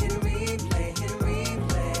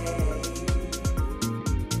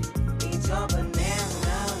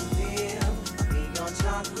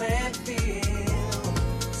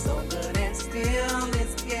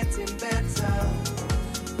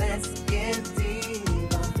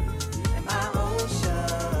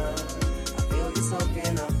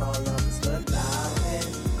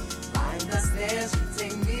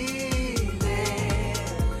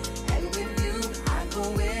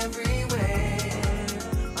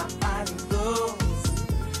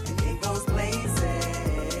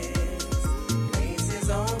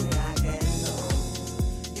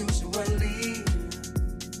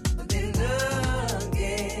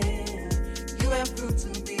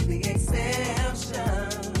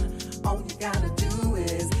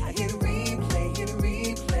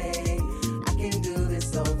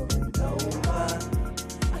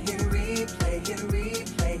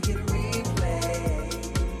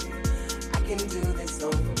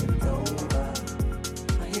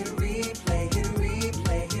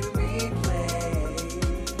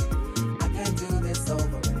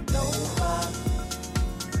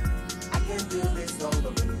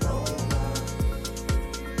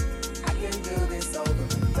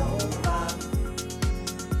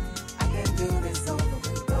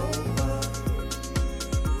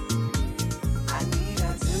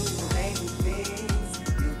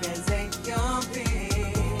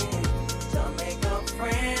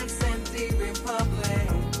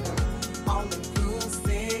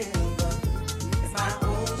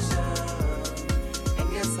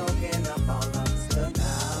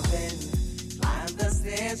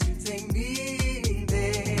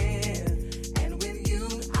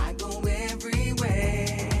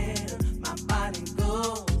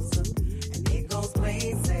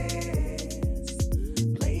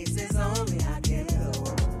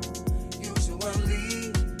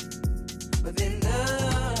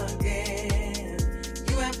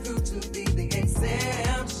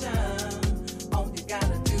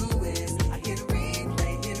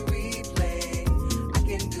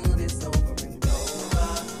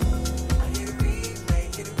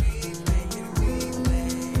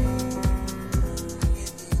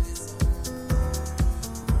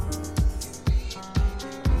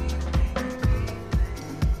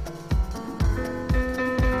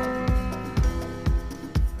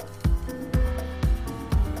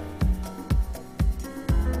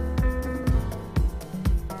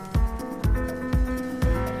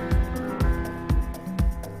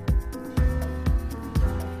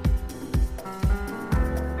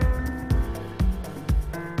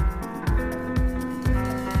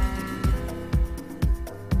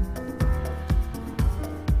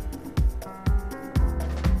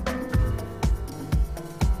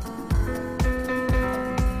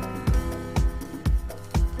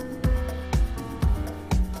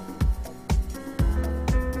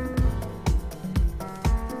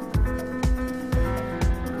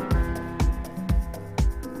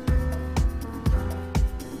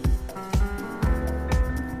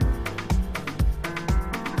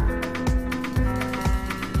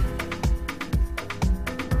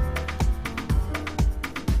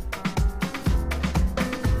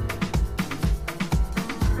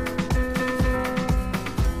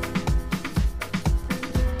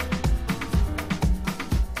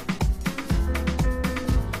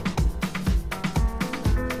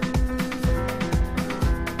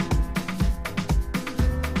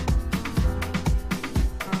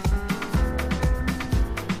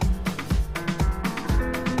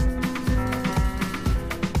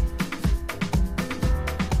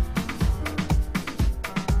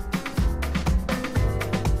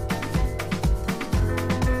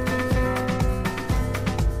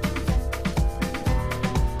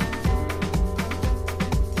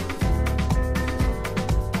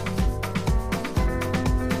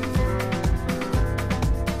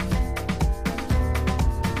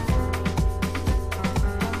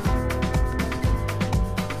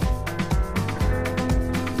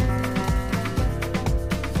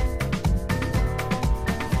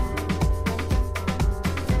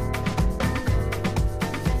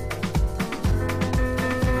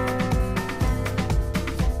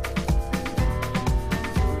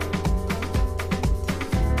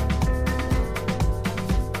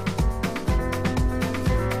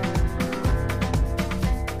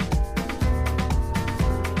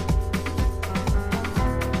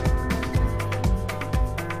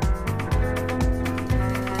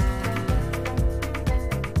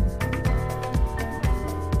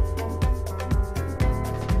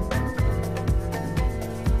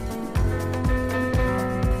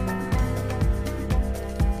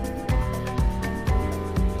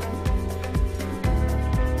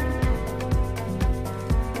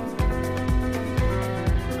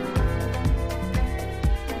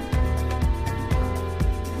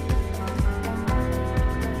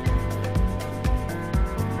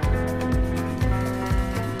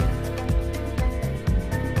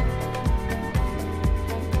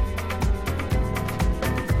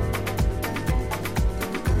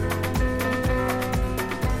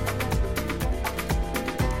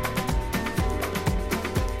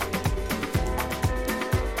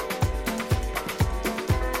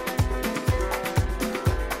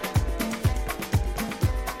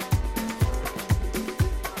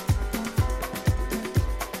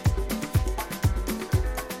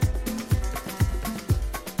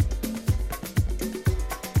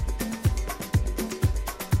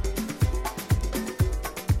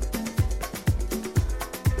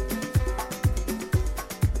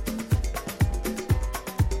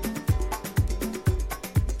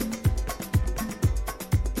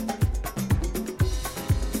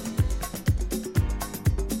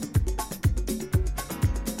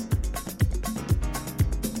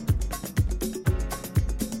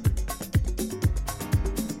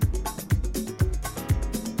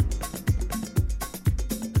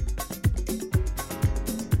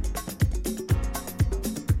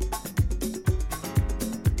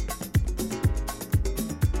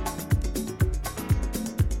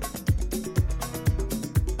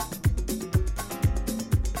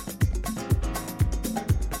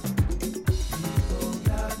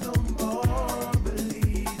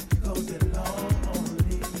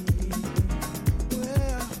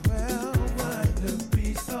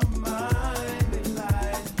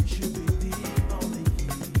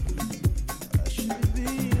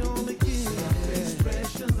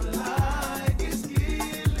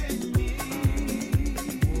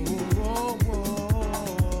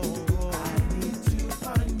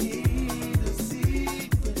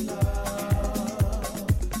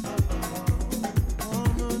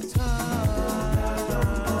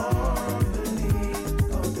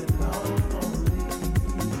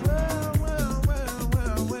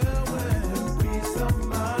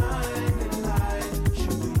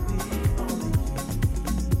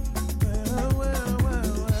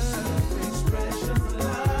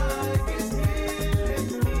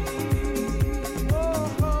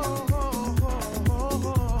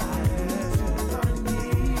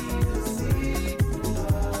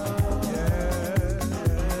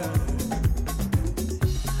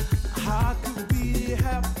 will be the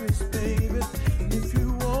happiest, baby. And if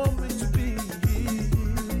you want me to be,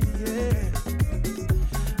 yeah.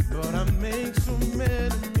 But I make so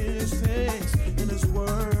many mistakes in this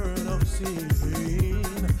world of sin.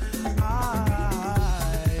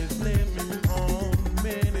 I've lived on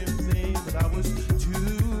many things, but I was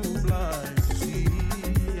too blind to see,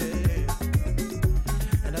 yeah.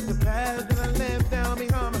 And that the path that I left down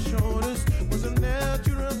behind my shoulders was a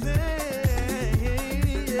natural thing,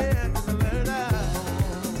 yeah. 'Cause I learned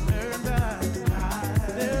that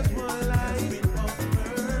there's one life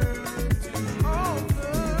on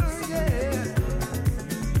earth, yeah.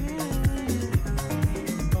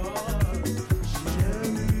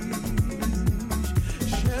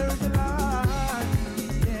 Cherish the life,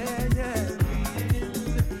 yeah, yeah.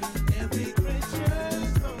 Every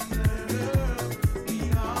creature's on earth, we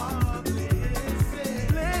are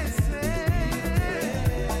blessed,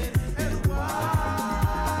 and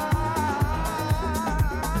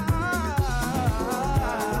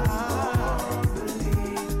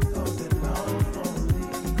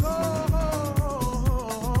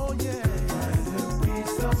oh, yeah. Find the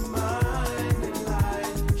peace of mind in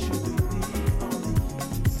life should be the only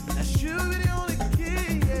key. That should be the only key,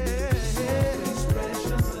 yeah. This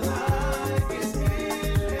precious life is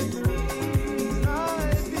killing me.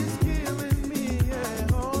 Life is killing me,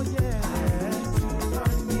 yeah. Oh, yeah. I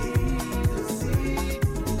need to see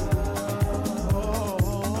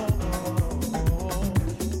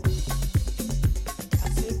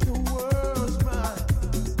as if the world's mine.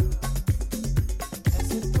 As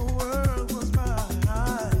if the world was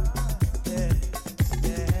mine, yeah,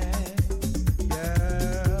 yeah, yeah.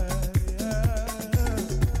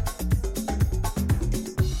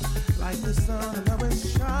 Like the sun, and always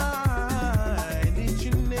shine each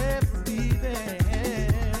and every day.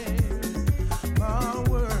 My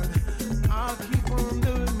word, I'll keep on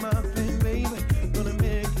doing my thing, baby. Gonna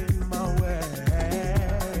make it my way.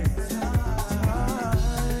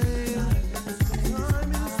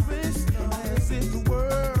 Time and space, as if the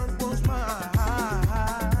world was mine.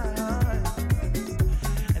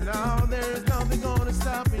 And now there's nothing gonna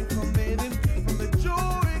stop me from living, from the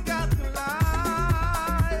joy got to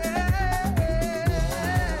lie.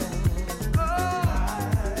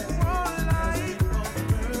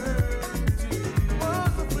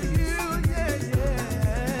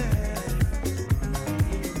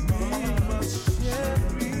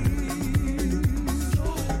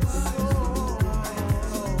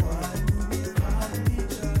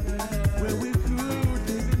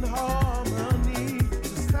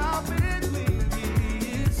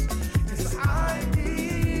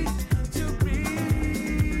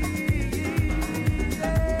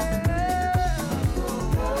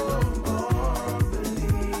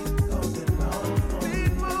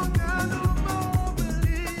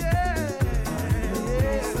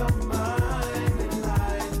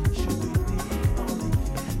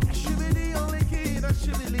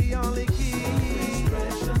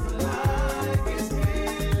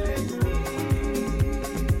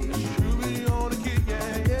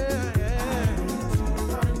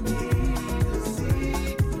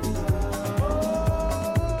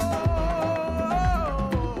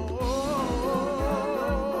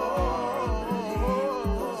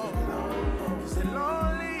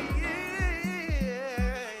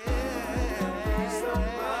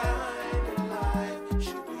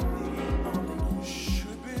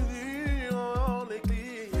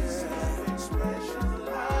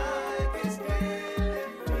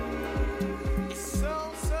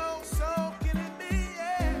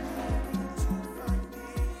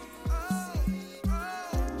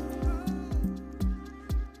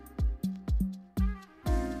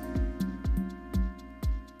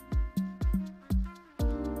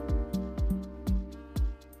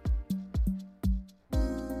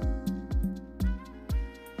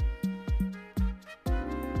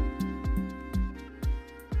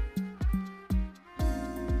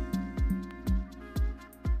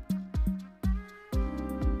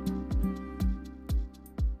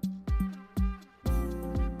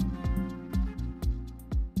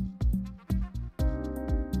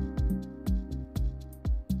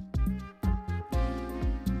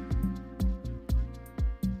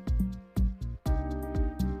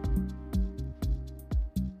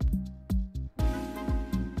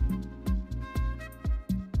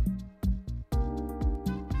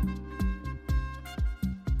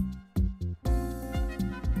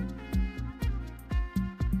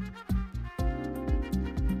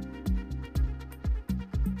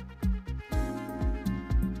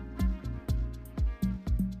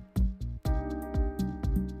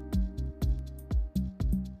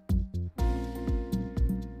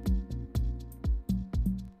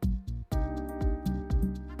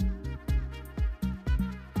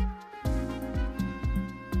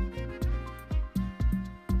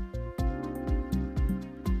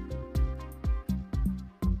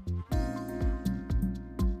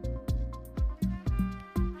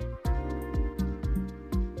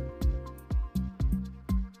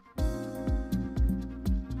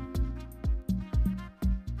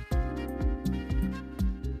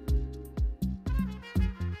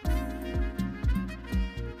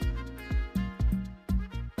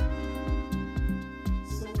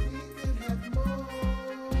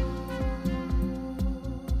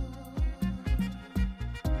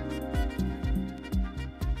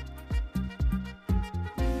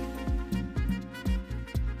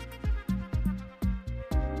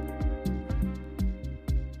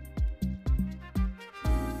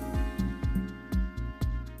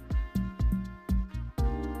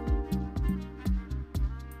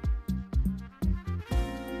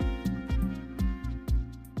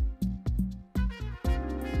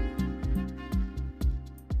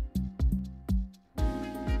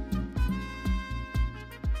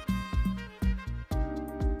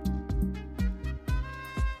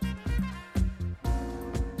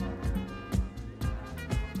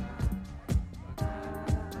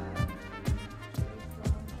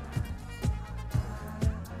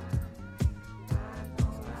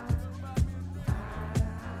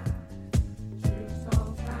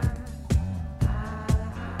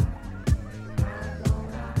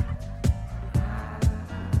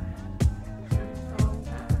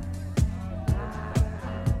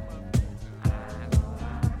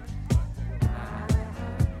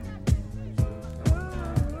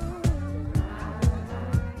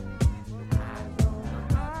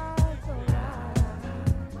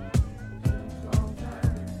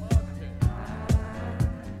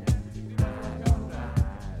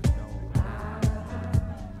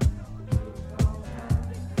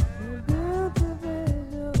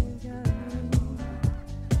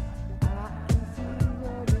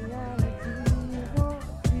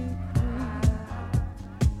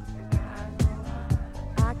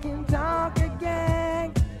 can talk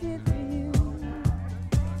again. Get to you.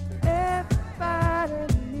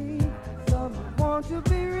 Everybody needs someone to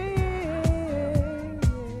be real.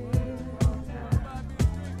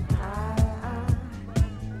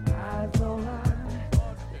 I don't lie.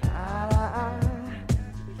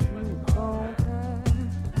 Truth don't lie.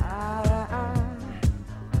 I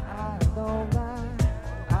don't lie.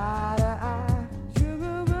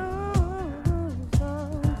 Sugar rules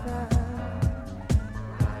sometimes.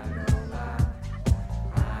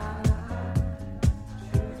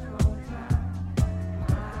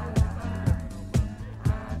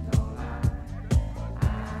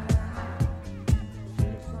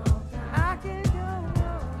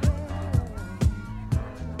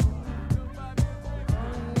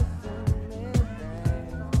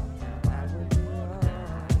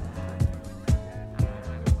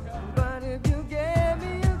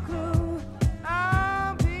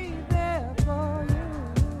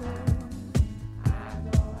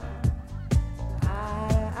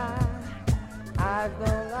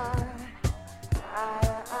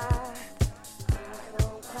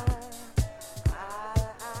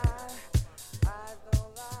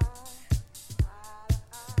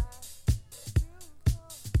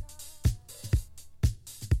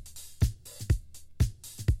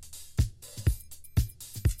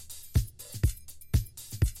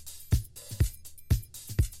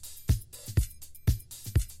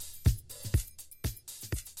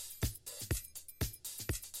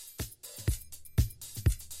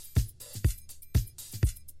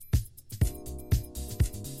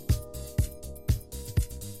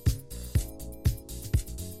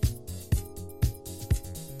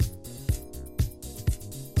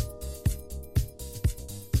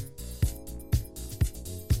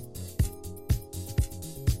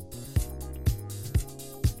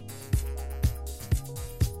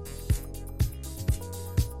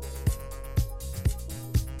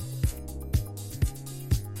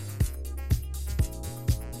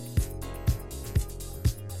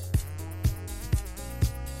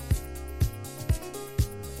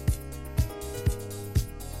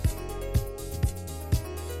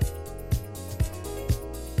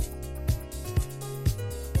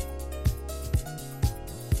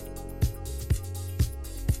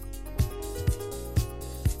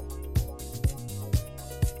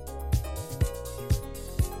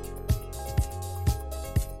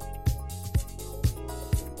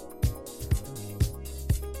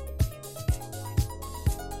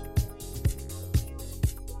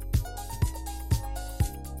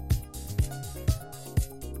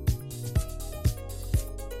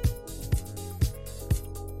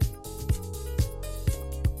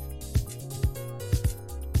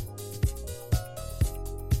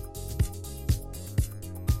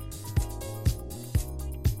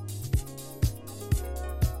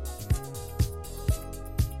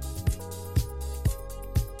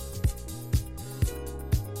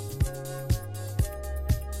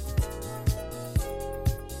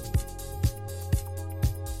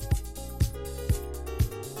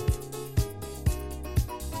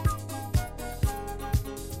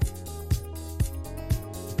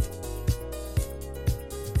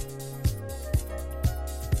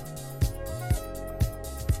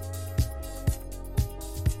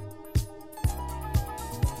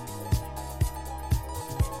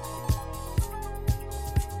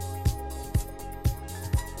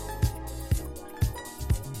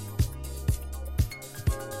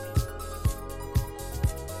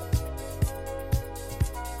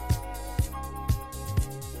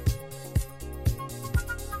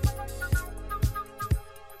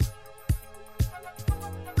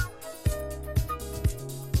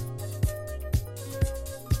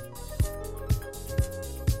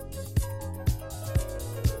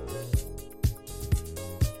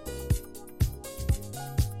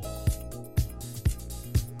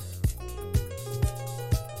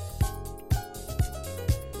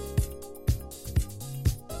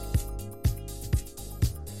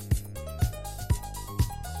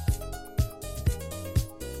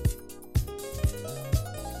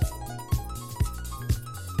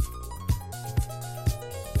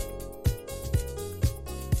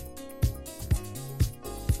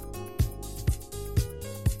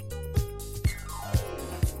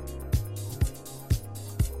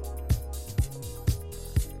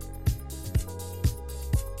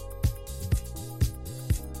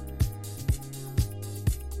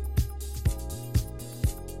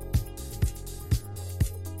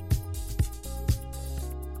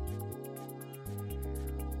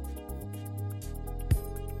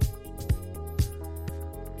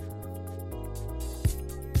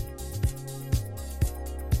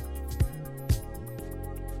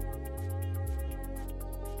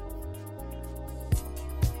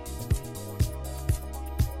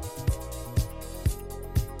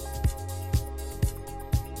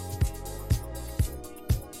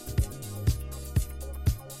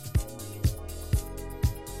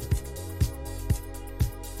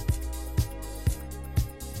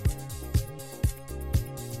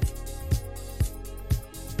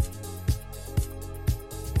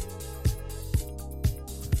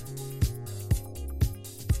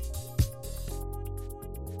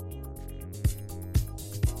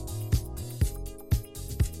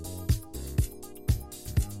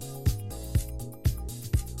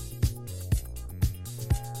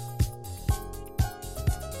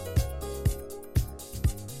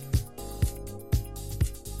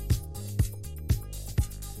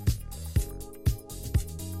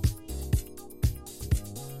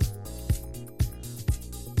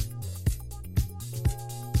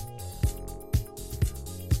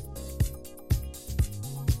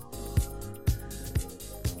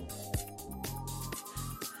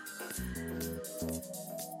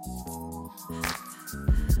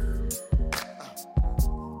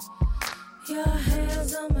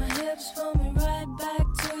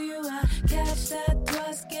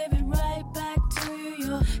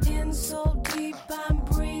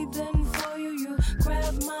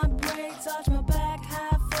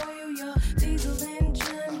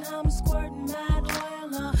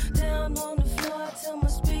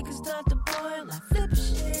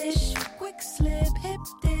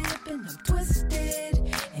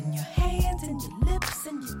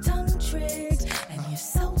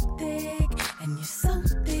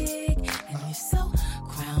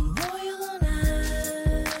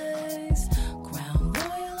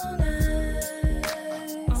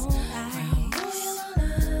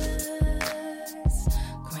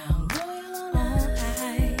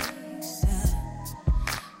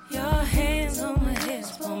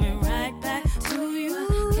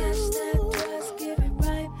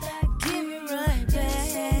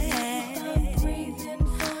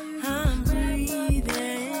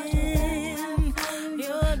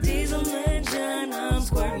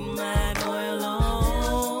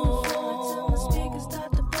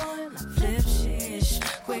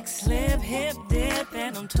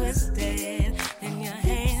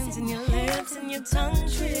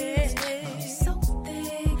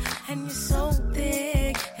 and you're